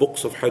and the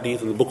books of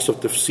hadith and the books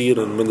of tafsir,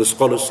 and when the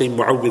scholars say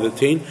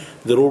mu'awwidhatain,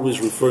 they're always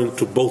referring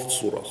to both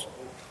surahs,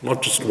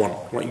 not just one,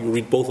 right? You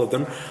read both of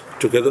them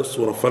together,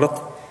 Surah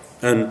Falaq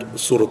and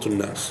Surah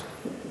An-Nas.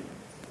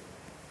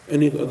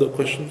 Any other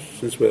questions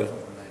since we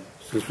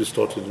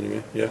started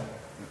anyway? Yeah?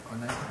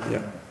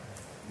 Yeah.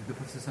 The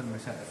Prophet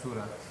recite the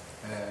surah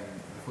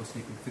before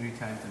sleeping 3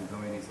 times and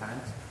blowing his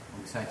hands,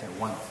 or recite it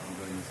once and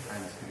blowing his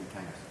hands 3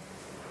 times.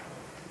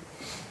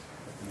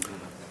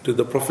 Did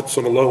the Prophet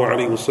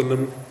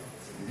ﷺ,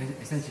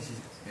 essentially,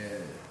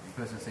 the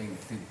person saying,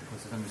 did the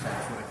Prophet recite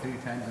the surah 3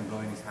 times and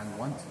blowing his hand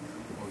once,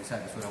 or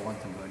recite the surah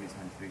once and blowing his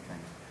hand 3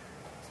 times?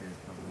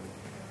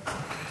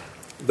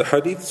 The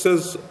hadith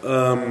says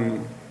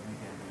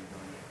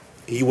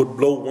he would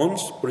blow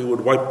once, but he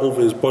would wipe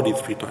over his body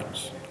 3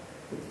 times.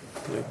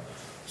 Yeah.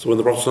 So when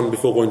the Prophet ﷺ,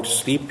 before going to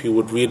sleep, he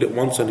would read it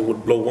once and he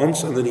would blow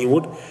once, and then he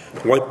would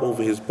wipe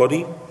over his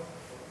body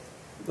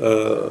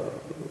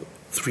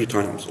 3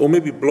 times, or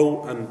maybe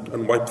blow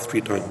and wipe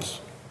 3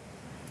 times,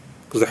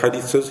 because the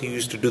hadith says he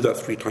used to do that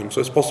 3 times.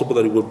 So it's possible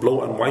that he would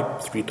blow and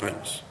wipe 3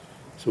 times.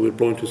 So he would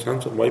blow into his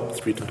hands and wipe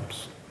 3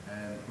 times.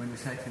 When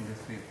reciting the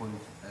 3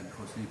 points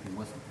before sleeping,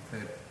 what's the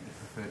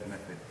preferred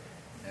method?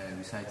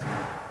 Reciting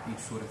each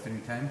surah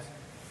 3 times,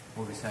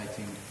 or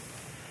reciting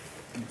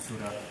each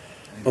surah?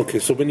 Okay,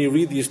 so when you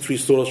read these 3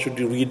 surahs, should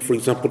you read, for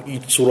example,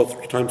 each surah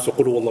 3 times, so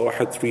Qul Huwallahu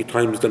Ahad 3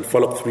 times, then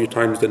Falaq 3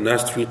 times, then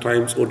Nas 3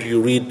 times, or do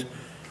you read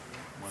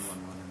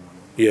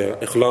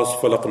Ikhlas,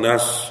 Falaq,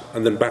 Nas,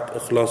 and then back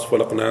Ikhlas,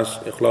 Falaq, Nas,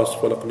 Ikhlas,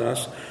 Falaq,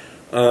 Nas?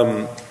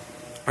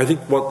 I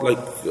think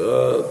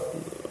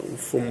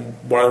from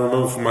what I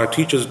remember from my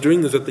teachers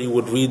doing is that they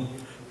would read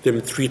them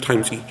 3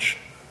 times each.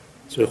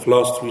 So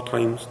Ikhlas 3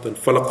 times, then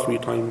Falaq 3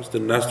 times,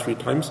 then Nas 3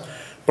 times.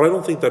 But I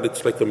don't think that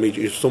it's like a major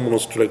issue. If someone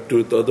wants to do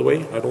it the other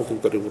way, I don't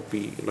think that it would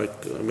be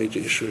like a major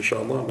issue,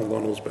 inshallah, and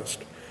Allah knows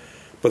best.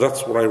 But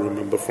that's what I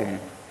remember from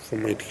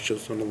my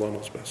teachers, and Allah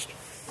knows best.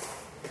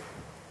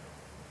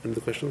 Any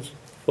other questions?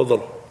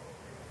 Fadal.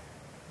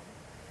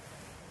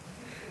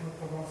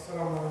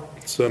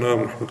 السلام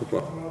ورحمة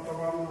الله.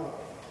 طبعا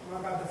ما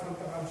بعد فهم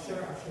طبعا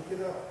الشرع عشان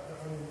كده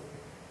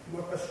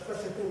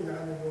مقشقشة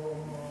يعني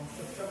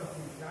مشقشقة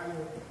يعني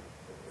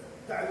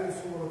تعلن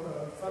سورة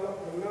الفلق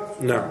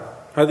والناس. نعم،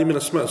 هذه من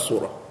أسماء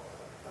السورة.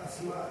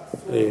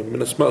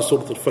 من أسماء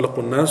سورة الفلق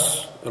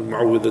والناس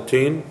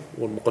المعوذتين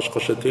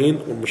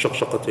والمقشقشتين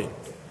والمشقشقتين.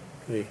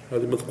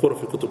 هذه مذكورة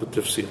في كتب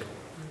التفسير.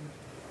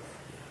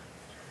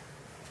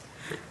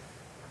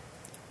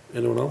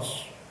 Anyone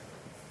else?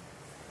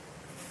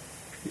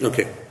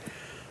 Okay.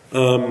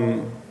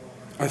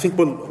 I think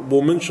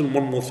we'll mention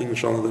one more thing,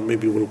 inshallah, then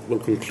maybe we'll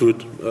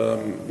conclude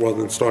rather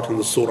than starting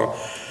the surah.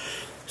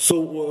 So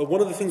one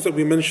of the things that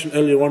we mentioned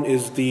earlier on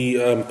is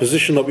the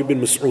position of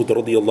Ibn Mas'ud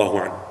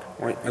radiyallahu anhu.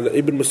 Right? And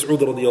Ibn Mas'ud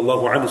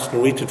radiyallahu anhu is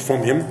narrated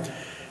from him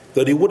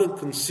that he wouldn't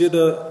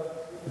consider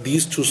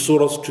these two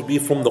surahs to be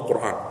from the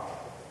Quran.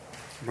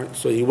 Right?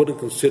 So he wouldn't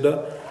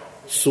consider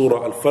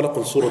Surah Al-Falaq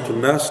and Surah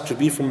Al-Nas to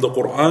be from the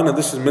Quran, and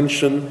this is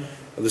mentioned,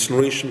 this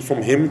narration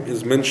from him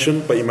is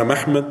mentioned by Imam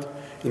Ahmad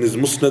in his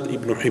Musnad,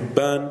 Ibn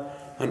Hibban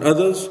and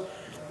others,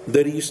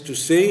 that he used to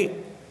say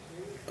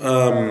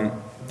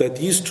that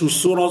these two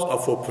surahs are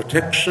for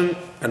protection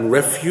and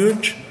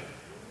refuge,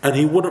 and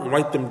he wouldn't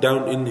write them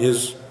down in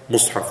his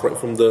Mus'haf, right,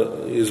 from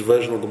his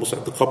version of the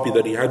Mus'haf, the copy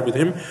that he had with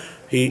him,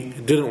 he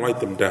didn't write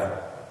them down,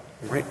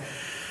 right?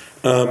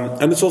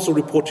 And it's also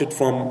reported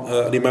from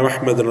Imam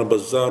Ahmad and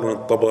Al-Bazzar and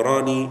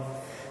Al-Tabarani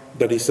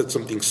that he said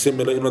something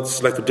similar.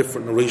 It's like a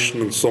different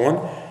narration and so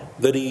on.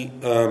 That he,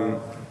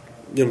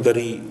 that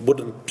he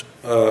wouldn't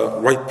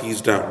write these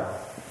down.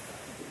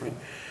 Right?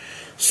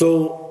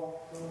 So,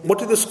 what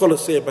did the scholars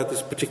say about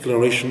this particular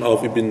narration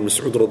of Ibn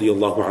Mas'ud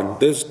radiyallahu anhu?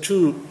 There's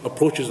two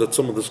approaches that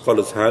some of the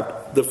scholars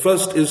had. The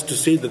first is to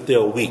say that they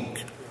are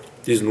weak.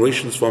 These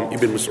narrations from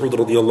Ibn Mas'ud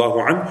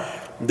radiyallahu anhu,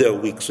 they are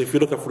weak. So if you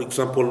look at, for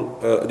example,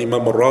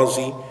 Imam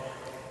Al-Razi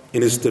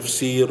in his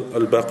Tafsir,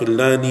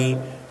 Al-Baqillani,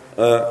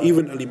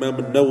 even Al-Imam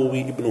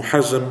Al-Nawawi, Ibn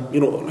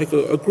Hazm, like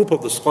a group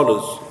of the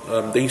scholars,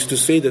 they used to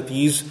say that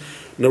these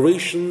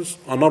narrations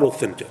are not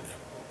authentic.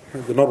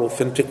 They're not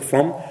authentic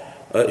from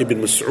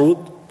Ibn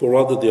Mas'ud, but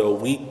rather they are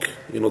weak.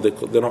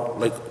 They're not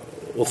like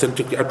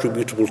authentically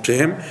attributable to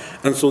him,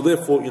 and so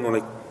therefore,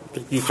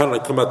 you kind of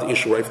like come at the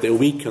issue, right? If they're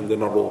weak and they're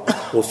not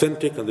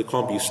authentic and they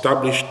can't be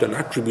established and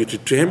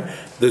attributed to him,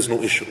 there's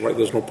no issue, right?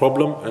 There's no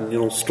problem,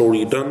 and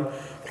story done,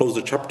 close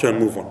the chapter and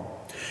move on.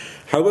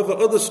 However,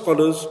 other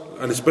scholars,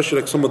 and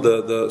especially like some of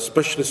the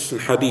specialists in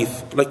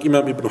hadith, like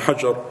Imam Ibn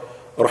Hajar,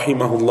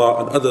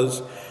 rahimahullah, and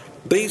others,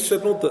 they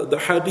said no, the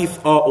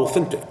hadith are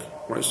authentic,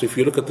 right? So if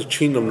you look at the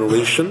chain of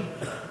narration,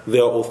 they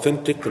are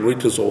authentic, the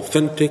narrators are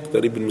authentic,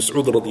 that Ibn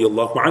Mas'ud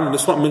radiyallahu anhu, and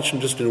it's not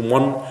mentioned just in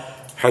one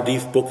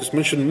hadith book, it's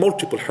mentioned in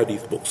multiple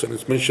hadith books, and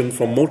it's mentioned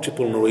from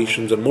multiple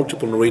narrations and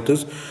multiple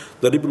narrators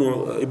that Ibn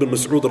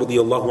Mas'ud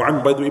radiyallahu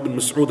anhu, by the way, Ibn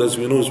Mas'ud, as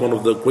we know, is one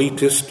of the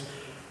greatest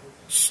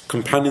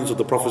companions of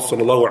the Prophet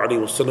sallallahu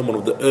alaihi wasallam, one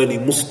of the early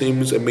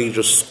Muslims, a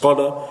major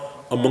scholar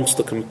amongst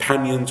the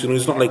companions.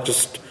 He's not like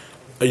just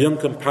a young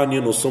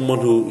companion or someone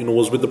who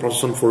was with the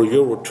Prophet for a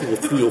year or 2 or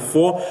 3 or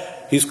 4.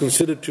 He's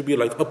considered to be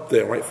like up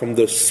there, right, from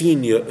the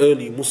senior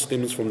early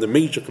Muslims, from the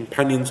major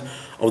companions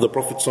of the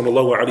Prophet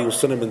sallallahu alaihi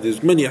wasallam, and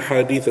there's many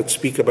hadith that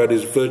speak about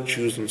his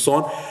virtues and so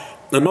on.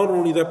 And not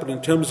only that, but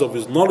in terms of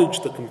his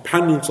knowledge, the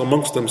companions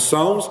amongst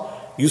themselves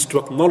used to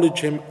acknowledge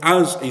him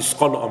as a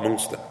scholar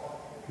amongst them,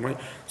 right?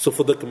 So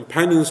for the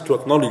companions to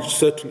acknowledge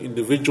certain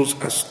individuals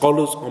as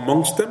scholars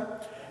amongst them,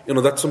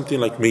 that's something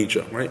like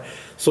major, right?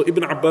 So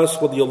Ibn Abbas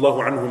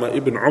radiyallahu anhuma,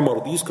 Ibn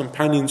Umar, these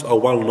companions are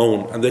well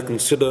known, and they're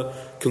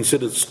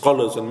considered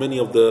scholars, and many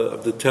of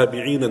the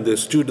tabi'een and their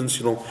students,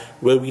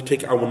 where we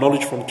take our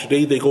knowledge from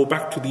today, they go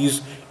back to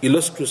these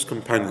illustrious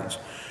companions.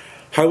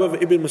 However,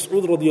 Ibn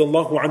Mas'ud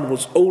radiyallahu anhu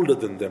was older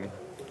than them,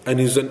 and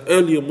he's an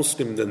earlier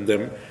Muslim than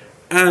them,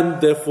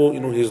 and therefore,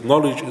 his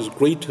knowledge is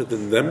greater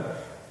than them.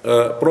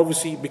 But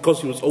obviously,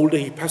 because he was older,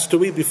 he passed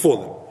away before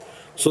them.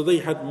 So they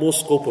had more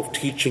scope of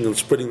teaching and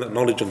spreading that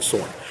knowledge and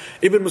so on.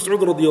 Ibn Mas'ud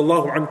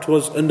radiyallahu anhu,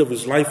 towards the end of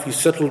his life, he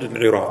settled in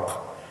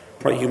Iraq.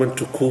 Right? He went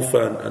to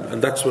Kufa,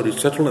 and that's where he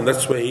settled, and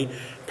that's where he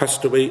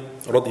passed away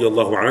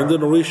radiyallahu anhu. And the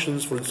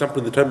narrations, for example,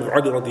 in the time of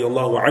Ali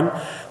radiyallahu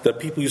anhu, that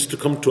people used to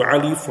come to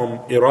Ali from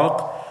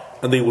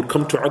Iraq, and they would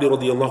come to Ali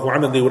radiyallahu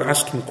anhu, and they would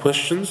ask him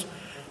questions,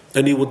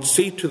 and he would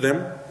say to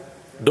them,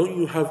 "Don't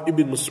you have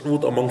Ibn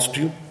Mas'ud amongst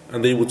you?"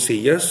 And they would say,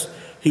 "Yes."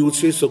 He would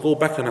say, "So go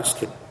back and ask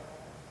him.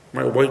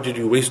 Why did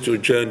you waste your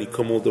journey,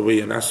 come all the way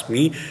and ask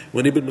me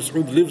when Ibn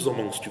Mas'ud lives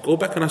amongst you? Go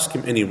back and ask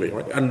him anyway."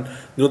 Right? And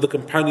the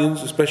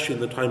companions, especially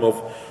in the time of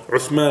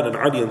Uthman and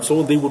Ali and so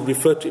on, they would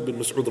refer to Ibn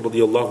Mas'ud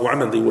radiyallahu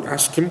anhu, and they would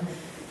ask him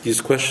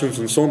these questions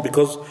and so on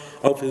because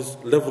of his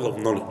level of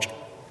knowledge.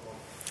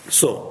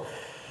 So,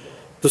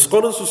 the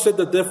scholars who said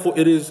that therefore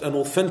it is an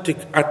authentic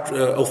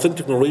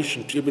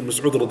narration to Ibn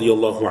Mas'ud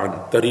radiyallahu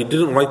anhu, that he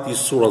didn't write these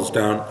surahs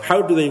down,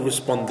 how do they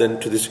respond then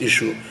to this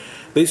issue?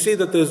 They say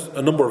that there's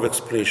a number of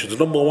explanations.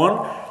 Number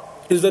one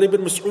is that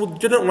Ibn Mas'ud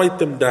didn't write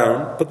them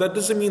down, but that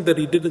doesn't mean that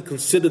he didn't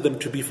consider them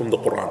to be from the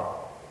Quran.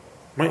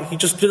 Right? He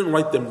just didn't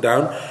write them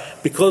down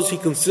because he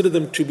considered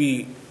them to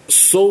be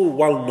so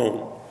well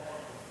known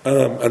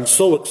and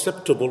so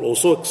acceptable or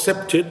so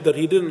accepted that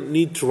he didn't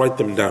need to write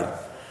them down.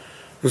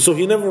 And so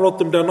he never wrote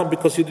them down, not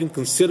because he didn't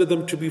consider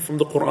them to be from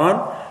the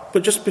Quran,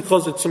 but just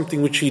because it's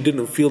something which he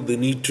didn't feel the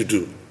need to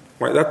do.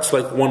 Right? That's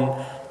like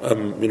one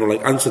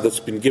answer that's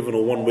been given,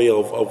 or one way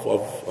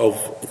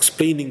of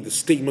explaining the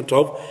statement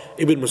of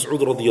Ibn Mas'ud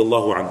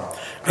radiyallahu anhu.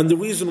 And the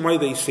reason why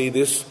they say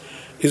this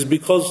is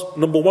because,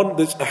 number one,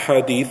 there's a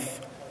hadith,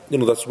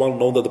 that's well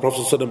known, that the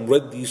Prophet ﷺ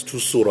read these two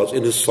surahs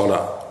in his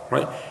salah,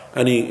 right?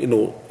 And he,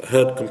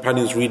 heard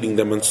companions reading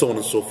them and so on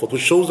and so forth,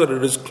 which shows that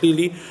it is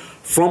clearly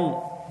from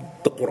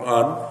the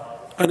Quran.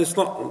 And it's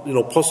not,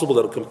 possible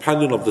that a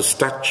companion of the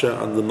stature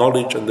and the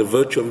knowledge and the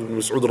virtue of Ibn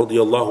Mas'ud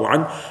radiyallahu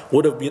anhu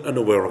would have been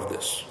unaware of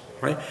this,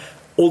 right?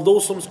 Although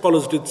some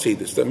scholars did say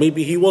this, that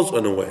maybe he was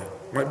unaware,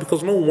 right?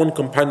 Because no one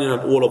companion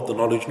had all of the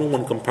knowledge, no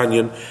one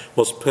companion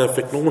was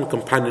perfect, no one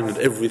companion had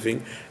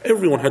everything.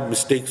 Everyone had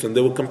mistakes, and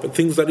there were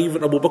things that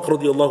even Abu Bakr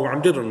radiyallahu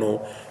anhu didn't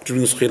know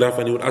during his khilaf,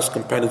 and he would ask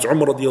companions.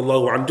 Umar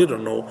radiyallahu anhu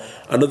didn't know,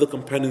 and other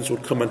companions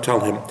would come and tell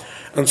him.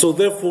 And so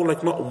therefore,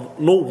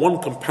 no one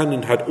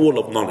companion had all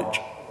of knowledge,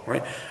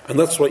 right? And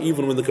that's why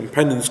even when the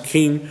companions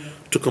came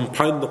to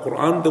compile the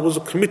Quran, there was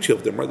a committee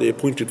of them, right? They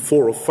appointed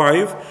 4 or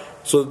 5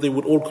 so that they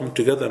would all come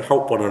together and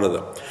help one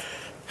another.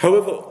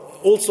 However,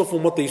 also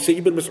from what they say,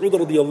 Ibn Mas'ud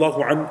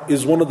radiyallahu anhu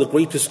is one of the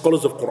greatest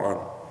scholars of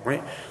Quran,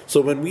 right? So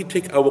when we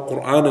take our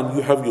Quran and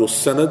you have your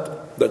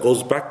sanad that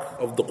goes back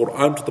of the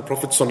Quran to the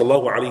Prophet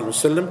sallallahu alaihi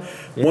wasallam,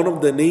 one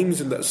of the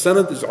names in that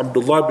sanad is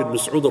Abdullah bin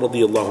Mas'ud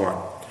radiyallahu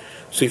anhu.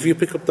 So if you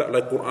pick up that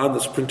Quran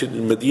that's printed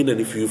in Medina, and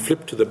if you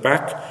flip to the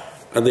back,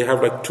 and they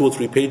have 2 or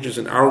 3 pages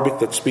in Arabic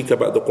that speak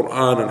about the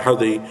Quran and how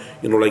they,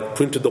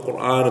 printed the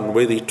Quran and the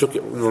way they took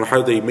it,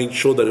 how they made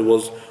sure that it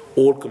was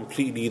all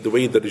completely the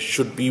way that it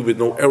should be with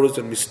no errors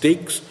and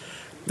mistakes.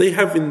 They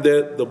have in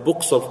there the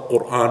books of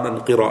Quran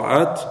and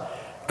Qira'at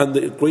and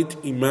the great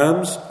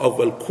Imams of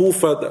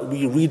Al-Kufa that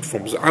we read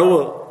from. So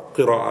our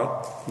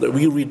Qira'at that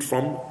we read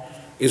from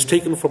is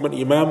taken from an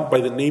Imam by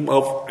the name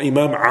of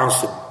Imam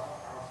Asim,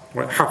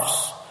 right?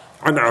 Hafs,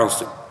 an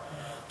Asim.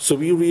 So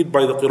we read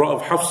by the Qira'at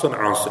of Hafs and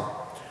Asim.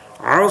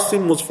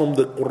 Asim was from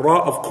the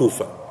Qurra of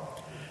Kufa,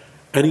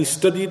 and he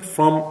studied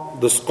from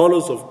the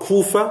scholars of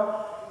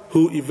Kufa,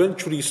 who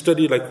eventually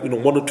studied 1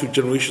 or 2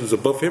 generations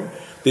above him.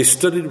 They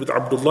studied with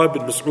Abdullah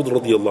bin Mas'ud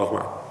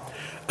radiyallahu anhu.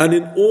 And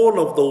in all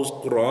of those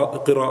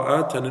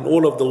qira'at and in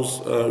all of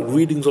those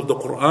readings of the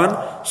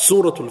Quran,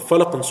 Surah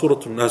Al-Falaq and Surah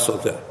Al-Nas are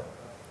there,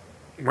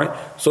 right?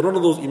 So none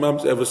of those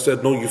Imams ever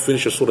said, no, you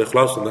finish a Surah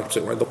Ikhlas and that's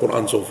it, right? The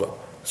Quran's over,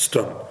 it's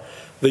done.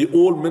 They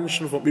all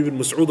mention from Ibn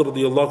Mas'ud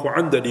radiyallahu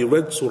anhu that he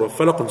read Surah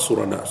Falaq and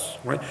Surah Nas,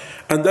 right?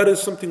 And that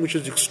is something which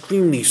is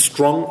extremely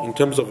strong in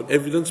terms of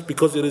evidence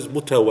because it is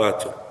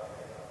mutawatir,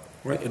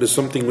 right? It is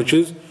something which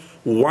is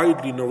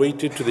widely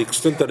narrated to the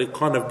extent that it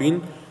can't have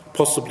been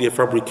possibly a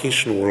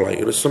fabrication or a lie.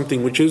 It is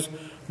something which is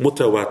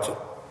mutawatir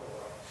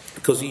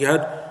because he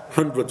had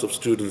hundreds of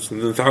students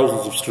and then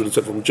thousands of students,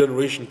 and from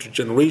generation to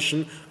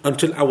generation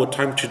until our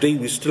time today,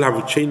 we still have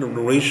a chain of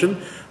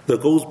narration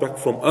that goes back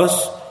from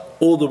us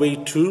all the way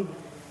to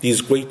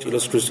these great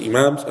illustrious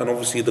Imams and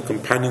obviously the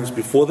companions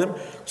before them,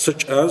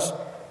 such as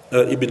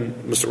Ibn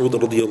Mas'ud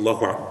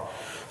radiyallahu anhu.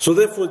 So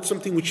therefore it's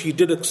something which he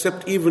did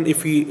accept even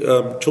if he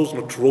chose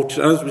not to write it.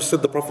 As we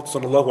said, the Prophet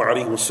sallallahu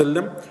alaihi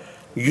wasallam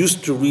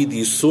used to read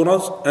these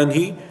surahs, and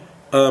he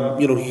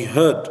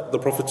heard the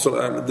Prophet,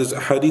 there's a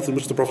hadith in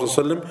which the Prophet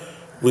sallallahu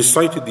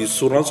recited these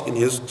surahs in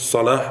his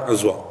salah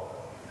as well,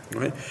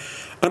 right?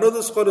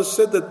 Another scholar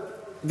said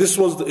that this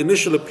was the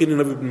initial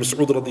opinion of Ibn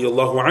Mas'ud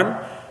radiyallahu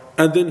anhu,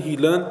 and then he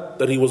learned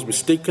that he was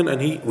mistaken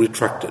and he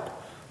retracted.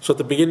 So at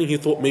the beginning he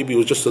thought maybe it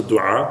was just a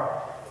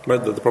dua,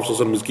 right? That the Prophet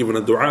ﷺ is given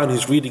a dua and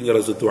he's reading it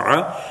as a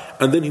dua,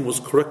 and then he was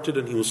corrected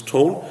and he was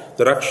told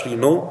that actually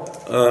no,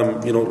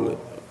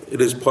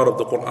 it is part of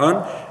the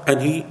Quran,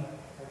 and he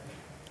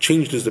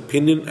changed his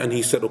opinion and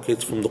he said, okay,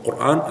 it's from the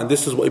Quran. And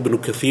this is what Ibn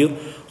Kathir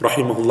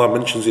rahimahullah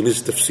mentions in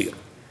his tafsir,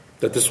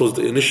 that this was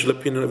the initial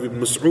opinion of Ibn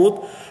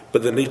Mas'ud,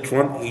 but then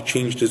later on he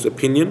changed his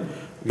opinion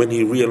when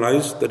he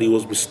realized that he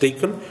was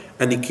mistaken,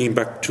 and he came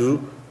back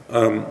to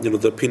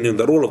the opinion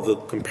that all of the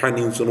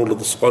companions and all of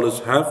the scholars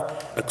have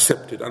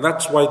accepted. And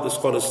that's why the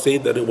scholars say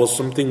that it was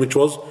something which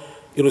was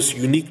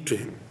unique to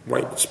him,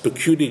 right? It's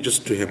peculiar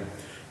just to him.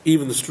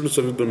 Even the students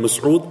of Ibn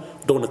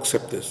Mas'ud don't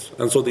accept this.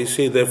 And so they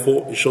say,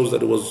 therefore, it shows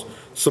that it was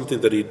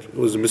something that it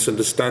was a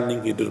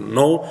misunderstanding, he didn't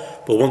know,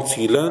 but once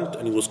he learned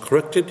and he was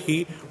corrected,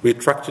 he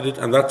retracted it,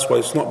 and that's why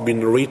it's not been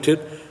narrated.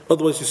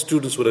 Otherwise his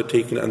students would have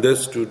taken it, and their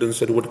students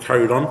that would have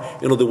carried on,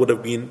 there would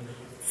have been,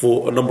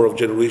 for a number of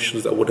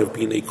generations, that would have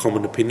been a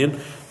common opinion,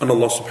 and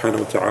Allah subhanahu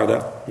wa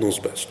ta'ala knows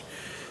best.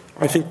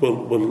 I think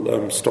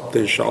we'll stop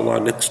there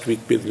inshallah. Next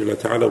week, bi'idhnillah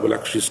ta'ala, we'll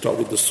actually start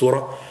with the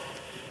surah,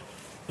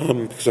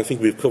 because I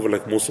think we've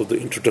covered most of the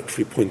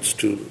introductory points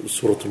to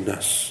Surah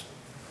Al-Nas.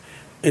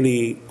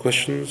 Any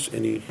questions?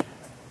 Did you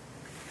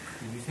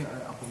say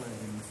Abdullah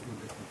ibn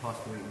Mas'ud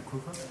passed away in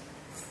Kufa?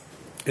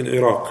 In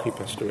Iraq, he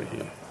passed away,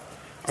 yeah.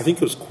 I think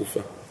it was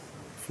Kufa,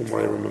 from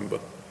what I remember.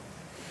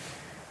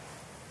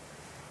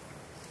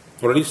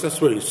 Or at least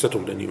that's where he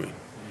settled anyway,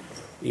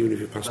 even if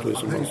he passed away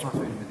somewhere else. He passed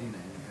away in Medina,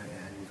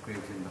 and his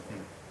grave's in Baqi.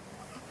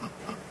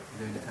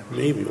 during the time?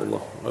 Maybe,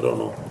 Allah, I don't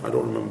know. I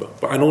don't remember.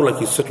 But I know like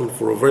he settled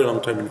for a very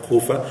long time in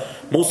Kufa.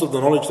 Most of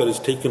the knowledge that is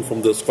taken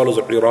from the scholars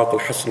of Iraq,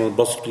 Al-Hasan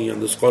al-Basri,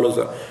 and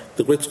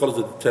the great scholars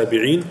of the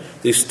Tabi'een,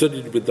 they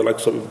studied with the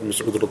likes of Ibn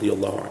Mas'ud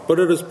radiyallahu anhu. But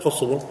it is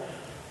possible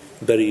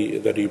that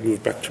he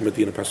moved back to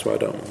Medina past I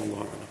don't know.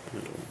 Allah,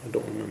 I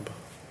don't remember.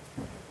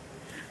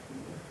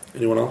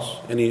 Anyone else?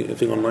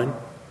 Anything online?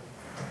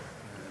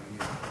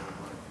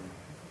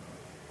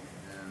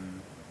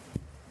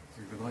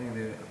 Regarding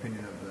the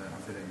opinion of Abdullah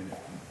ibn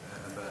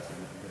Abbas and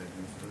Abdullah ibn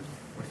Mas'ud,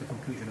 what's the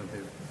conclusion of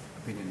the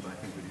opinion? But I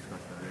think we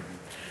discussed that already.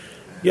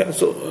 Yeah,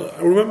 so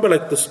I remember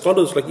like the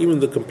scholars, like even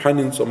the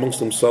companions amongst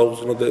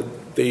themselves,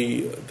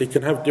 they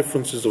can have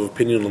differences of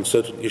opinion on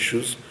certain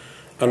issues.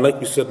 And like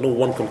we said, no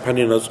one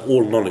companion has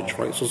all knowledge,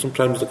 right? So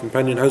sometimes the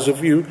companion has a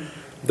view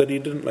that he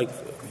didn't like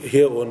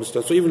hear or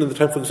understand. So even in the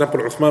time, for example,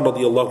 Uthman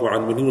radiallahu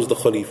anhu, when he was the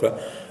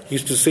Khalifa, he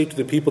used to say to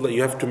the people that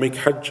you have to make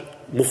Hajj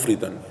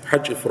mufridan,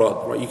 Hajj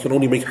ifrad, right? You can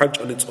only make Hajj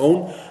on its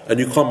own, and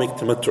you can't make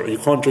tamattu', you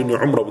can't join your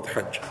Umrah with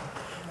Hajj.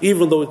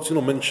 Even though it's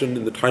mentioned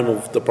in the time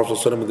of the Prophet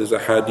ﷺ, there's a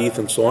hadith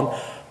and so on,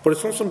 but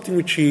it's not something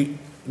which he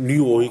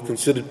knew or he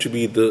considered to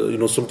be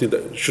the something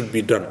that should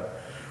be done.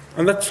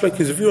 And that's like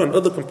his view. And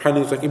other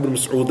companions like Ibn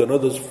Mas'ud and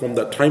others from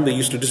that time, they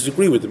used to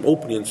disagree with him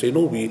openly and say,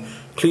 no, we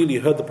clearly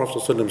heard the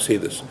Prophet ﷺ say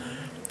this.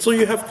 So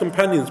you have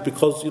companions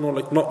because, no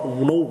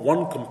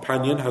one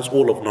companion has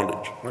all of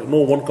knowledge. Right?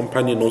 No one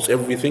companion knows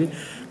everything.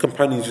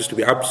 Companions used to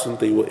be absent,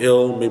 they were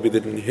ill, maybe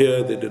they didn't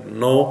hear, they didn't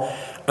know.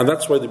 And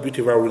that's why the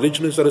beauty of our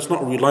religion is that it's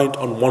not reliant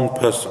on one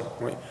person.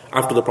 Right?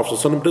 After the Prophet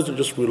ﷺ doesn't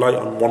just rely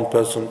on one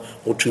person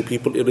or two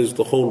people, it is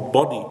the whole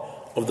body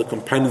of the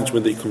companions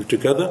when they come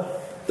together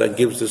that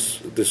gives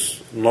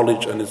this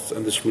knowledge and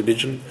this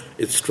religion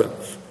its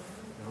strength.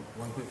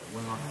 One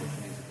last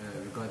question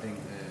is regarding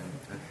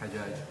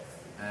Al-Hajjaj.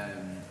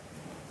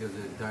 There was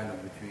a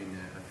dialogue between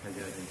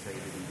Al-Hajjaj and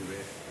Sayyid ibn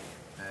Jubair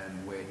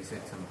where he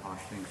said some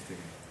harsh things to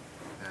him.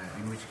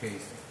 In which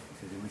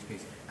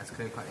case, as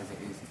clear-cut as it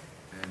is,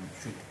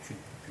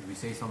 should we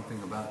say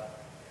something about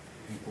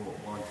people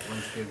once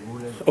they're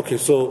rulers? Okay,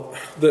 so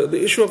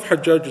the issue of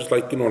Hajjaj is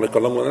like a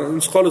long one.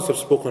 And scholars have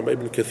spoken about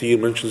Ibn Kathir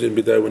mentions in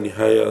Bidayah wa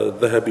Nihaya,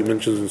 Dhahabi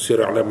mentions in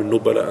Sirah A'lam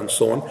al-Nubala, and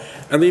so on.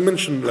 And they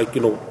mention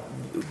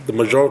the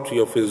majority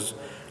of his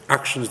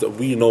actions that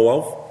we know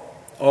of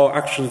are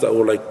actions that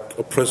were like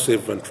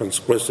oppressive and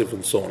transgressive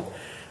and so on.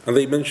 And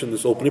they mention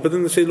this openly, but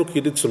then they say, look, he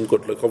did some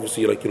good. Like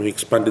obviously, he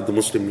expanded the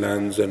Muslim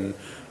lands and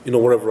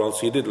whatever else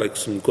he did, like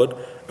some good.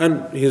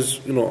 And his,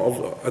 at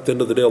the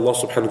end of the day, Allah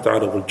subhanahu wa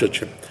ta'ala will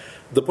judge him.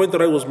 The point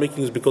that I was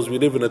making is because we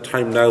live in a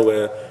time now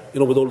where,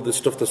 with all this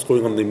stuff that's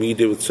going on in the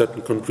media with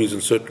certain countries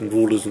and certain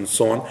rulers and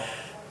so on,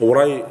 what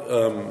I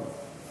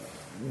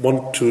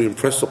want to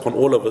impress upon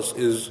all of us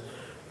is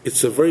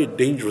it's a very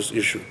dangerous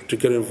issue to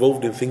get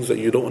involved in things that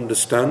you don't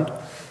understand,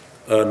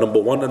 number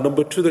one, and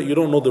number two, that you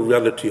don't know the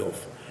reality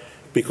of.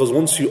 Because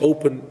once you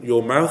open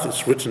your mouth,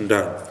 it's written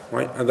down,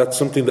 right? And that's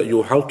something that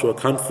you're held to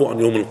account for on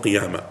Yawm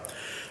al-Qiyamah.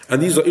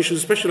 And these are issues,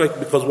 especially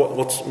because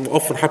what's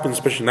often happens,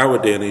 especially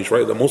nowadays and age,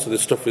 right? That most of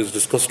this stuff is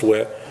discussed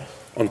where?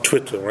 On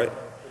Twitter, right?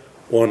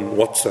 On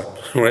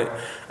WhatsApp, right?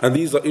 And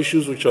these are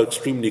issues which are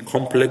extremely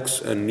complex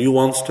and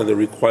nuanced, and they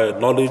require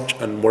knowledge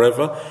and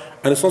whatever.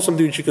 And it's not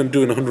something which you can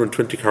do in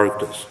 120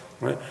 characters,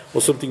 right?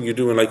 Or something you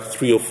do in like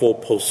 3 or 4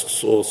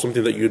 posts, or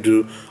something that you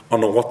do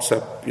on a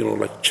WhatsApp,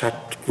 like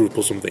chat group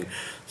or something.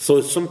 So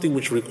it's something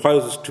which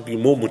requires us to be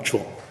more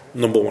mature,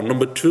 number one.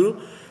 Number two,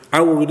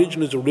 our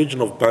religion is a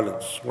religion of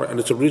balance, right? And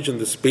it's a religion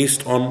that's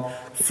based on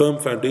firm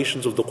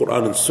foundations of the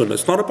Quran and Sunnah.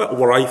 It's not about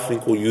what I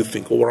think or you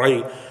think, or what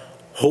I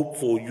hope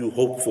for, you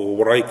hope for, or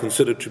what I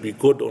consider to be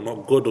good or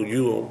not good, or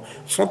you.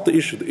 It's not the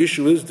issue. The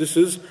issue is this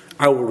is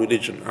our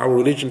religion. Our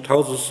religion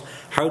tells us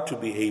how to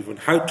behave and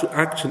how to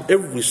act in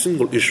every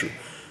single issue.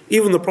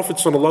 Even the Prophet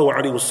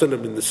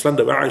ﷺ in the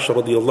slender of Aisha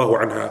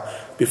radiallahu anha,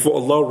 before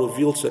Allah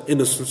reveals her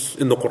innocence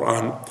in the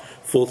Quran,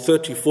 for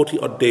 30, 40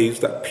 odd days,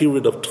 that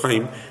period of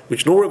time,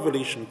 which no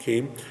revelation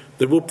came,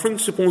 there were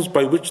principles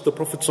by which the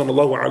Prophet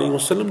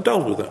ﷺ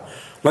dealt with her.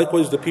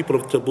 Likewise, the people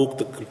of Tabuk,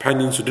 the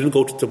companions who didn't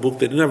go to Tabuk,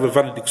 they didn't have a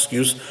valid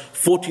excuse.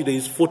 40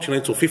 days, 40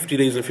 nights, or 50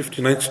 days and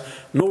 50 nights,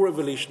 no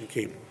revelation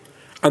came.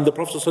 And the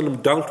Prophet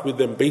ﷺ dealt with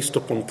them based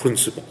upon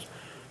principles.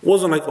 It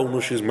wasn't like, oh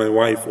no, she's my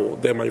wife, or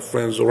they're my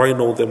friends, or I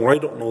know them, or I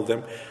don't know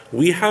them.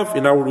 We have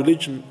in our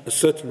religion a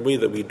certain way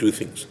that we do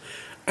things.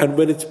 And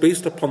when it's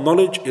based upon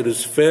knowledge, it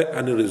is fair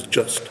and it is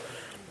just.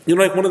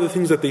 Like one of the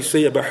things that they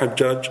say about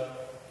Hajjaj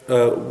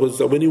was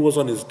that when he was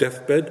on his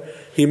deathbed,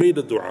 he made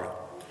a dua.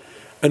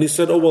 And he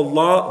said, oh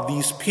Allah,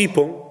 these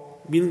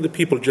people, meaning the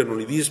people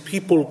generally, these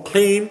people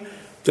claim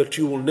that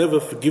you will never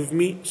forgive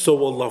me,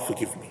 so Allah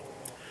forgive me.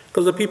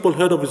 Because the people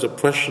heard of his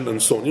oppression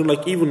and so on.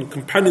 Like even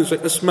companions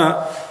like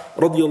Asma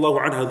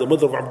radiallahu anha, the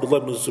mother of Abdullah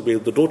ibn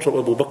Zubayr, the daughter of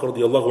Abu Bakr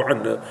radiallahu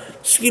anha,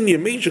 senior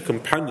major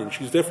companion.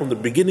 She's there from the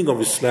beginning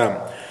of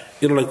Islam.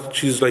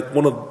 She's like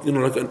one of,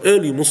 like an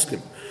early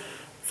Muslim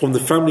from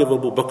the family of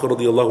Abu Bakr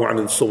radiallahu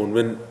anha and so on.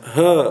 When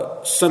her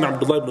son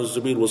Abdullah ibn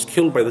Zubayr was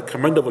killed by the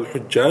commander of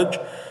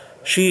Al-Hujjaj,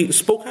 she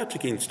spoke out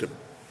against him.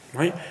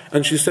 Right?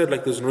 And she said,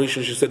 like there's a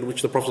narration, she said, in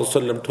which the Prophet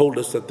ﷺ told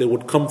us that there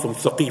would come from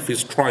Thaqif,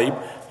 his tribe,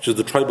 which is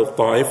the tribe of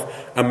Taif,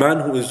 a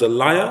man who is a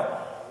liar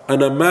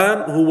and a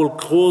man who will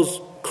cause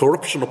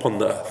corruption upon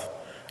the earth.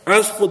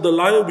 As for the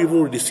liar, we've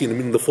already seen, I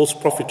mean, the false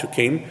prophet who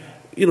came,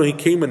 he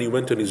came and he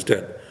went and he's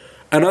dead.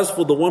 And as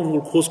for the one who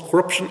will cause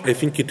corruption, I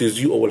think it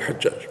is you, O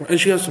Al-Hajjaj. And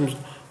she has some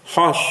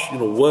harsh,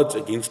 words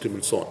against him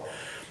and so on.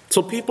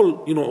 So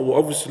people, were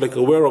obviously like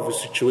aware of his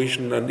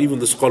situation, and even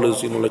the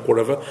scholars, like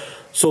whatever.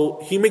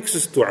 So he makes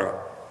this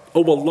dua.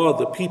 Oh Allah,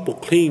 the people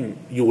claim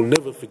you will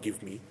never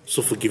forgive me,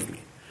 so forgive me.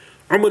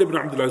 Umar ibn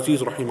Abdul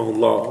Aziz,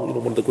 rahimahullah,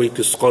 one of the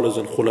greatest scholars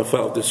and khulafa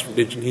of this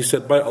religion, he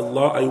said, by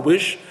Allah, I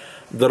wish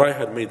that I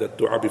had made that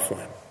dua before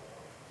him.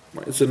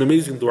 It's an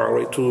amazing dua,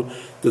 right?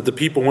 That the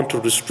people want to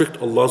restrict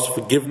Allah's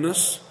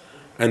forgiveness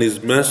and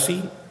His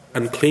mercy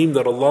and claim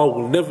that Allah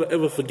will never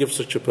ever forgive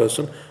such a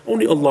person.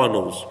 Only Allah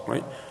knows,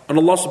 right? And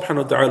Allah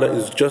subhanahu wa ta'ala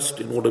is just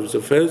in all of His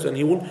affairs, and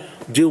He will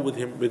deal with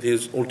him with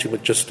His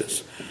ultimate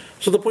justice.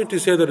 So the point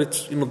is here that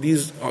it's,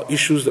 these are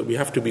issues that we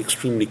have to be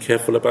extremely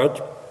careful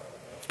about.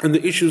 And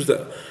the issues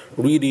that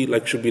really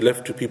should be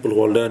left to people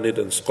who are learned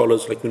and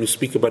scholars, like when you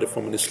speak about it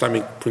from an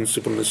Islamic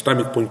principle, an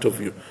Islamic point of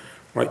view,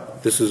 right?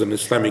 This is an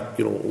Islamic,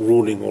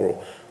 ruling,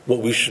 or what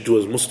we should do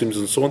as Muslims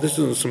and so on. This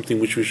isn't something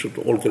which we should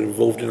all get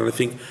involved in, and I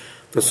think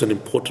that's an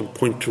important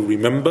point to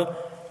remember.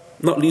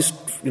 Not least,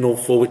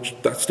 for which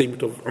that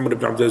statement of Umar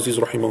ibn Abdul Aziz,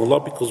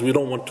 rahimahullah, because we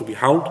don't want to be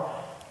held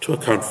to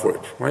account for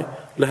it, right?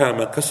 لَهَا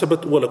مَا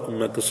كَسَبَتْ وَلَكُمْ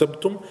مَا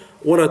كَسَبْتُمْ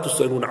وَلَا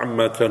تُسْأَلُونَ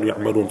عَمَّا كَانُوا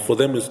يَعْمَلُونَ. For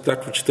them is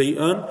that which they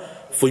earn,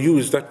 for you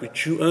is that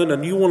which you earn,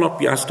 and you will not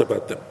be asked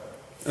about them.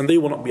 And they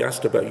will not be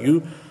asked about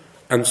you.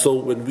 And so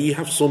when we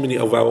have so many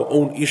of our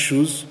own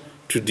issues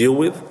to deal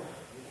with,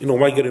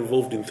 why get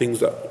involved in things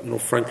that,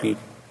 frankly,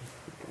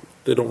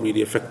 they don't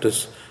really affect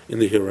us in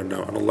the here and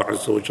now. And Allah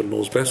Azza wa Jal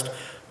knows best.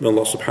 May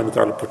Allah subhanahu wa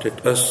ta'ala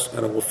protect us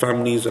and our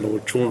families and our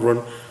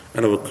children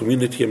and our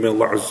community. And may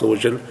Allah Azza wa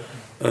Jal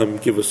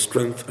give us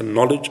strength and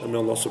knowledge. And may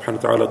Allah subhanahu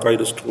wa ta'ala guide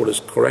us to what is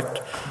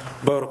correct.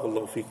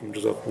 Barakallahu feekum,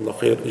 jazakumullah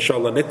khair.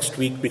 Inshallah next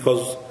week,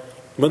 because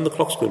when the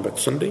clock's going back?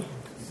 Sunday?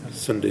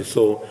 Sunday.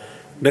 So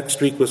next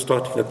week we're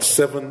starting at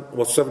 7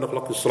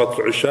 o'clock is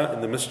Salatul Isha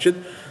in the masjid.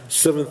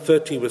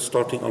 7:30 we're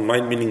starting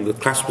online, meaning the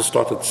class will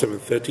start at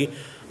 7:30.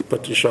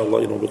 But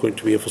inshallah, we're going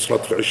to be here for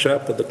Salatul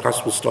Isha, but the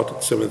class will start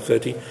at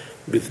 7:30.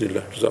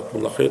 Bismillah.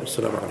 Jazakumullah khair.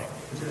 Assalamu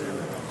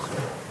alaikum.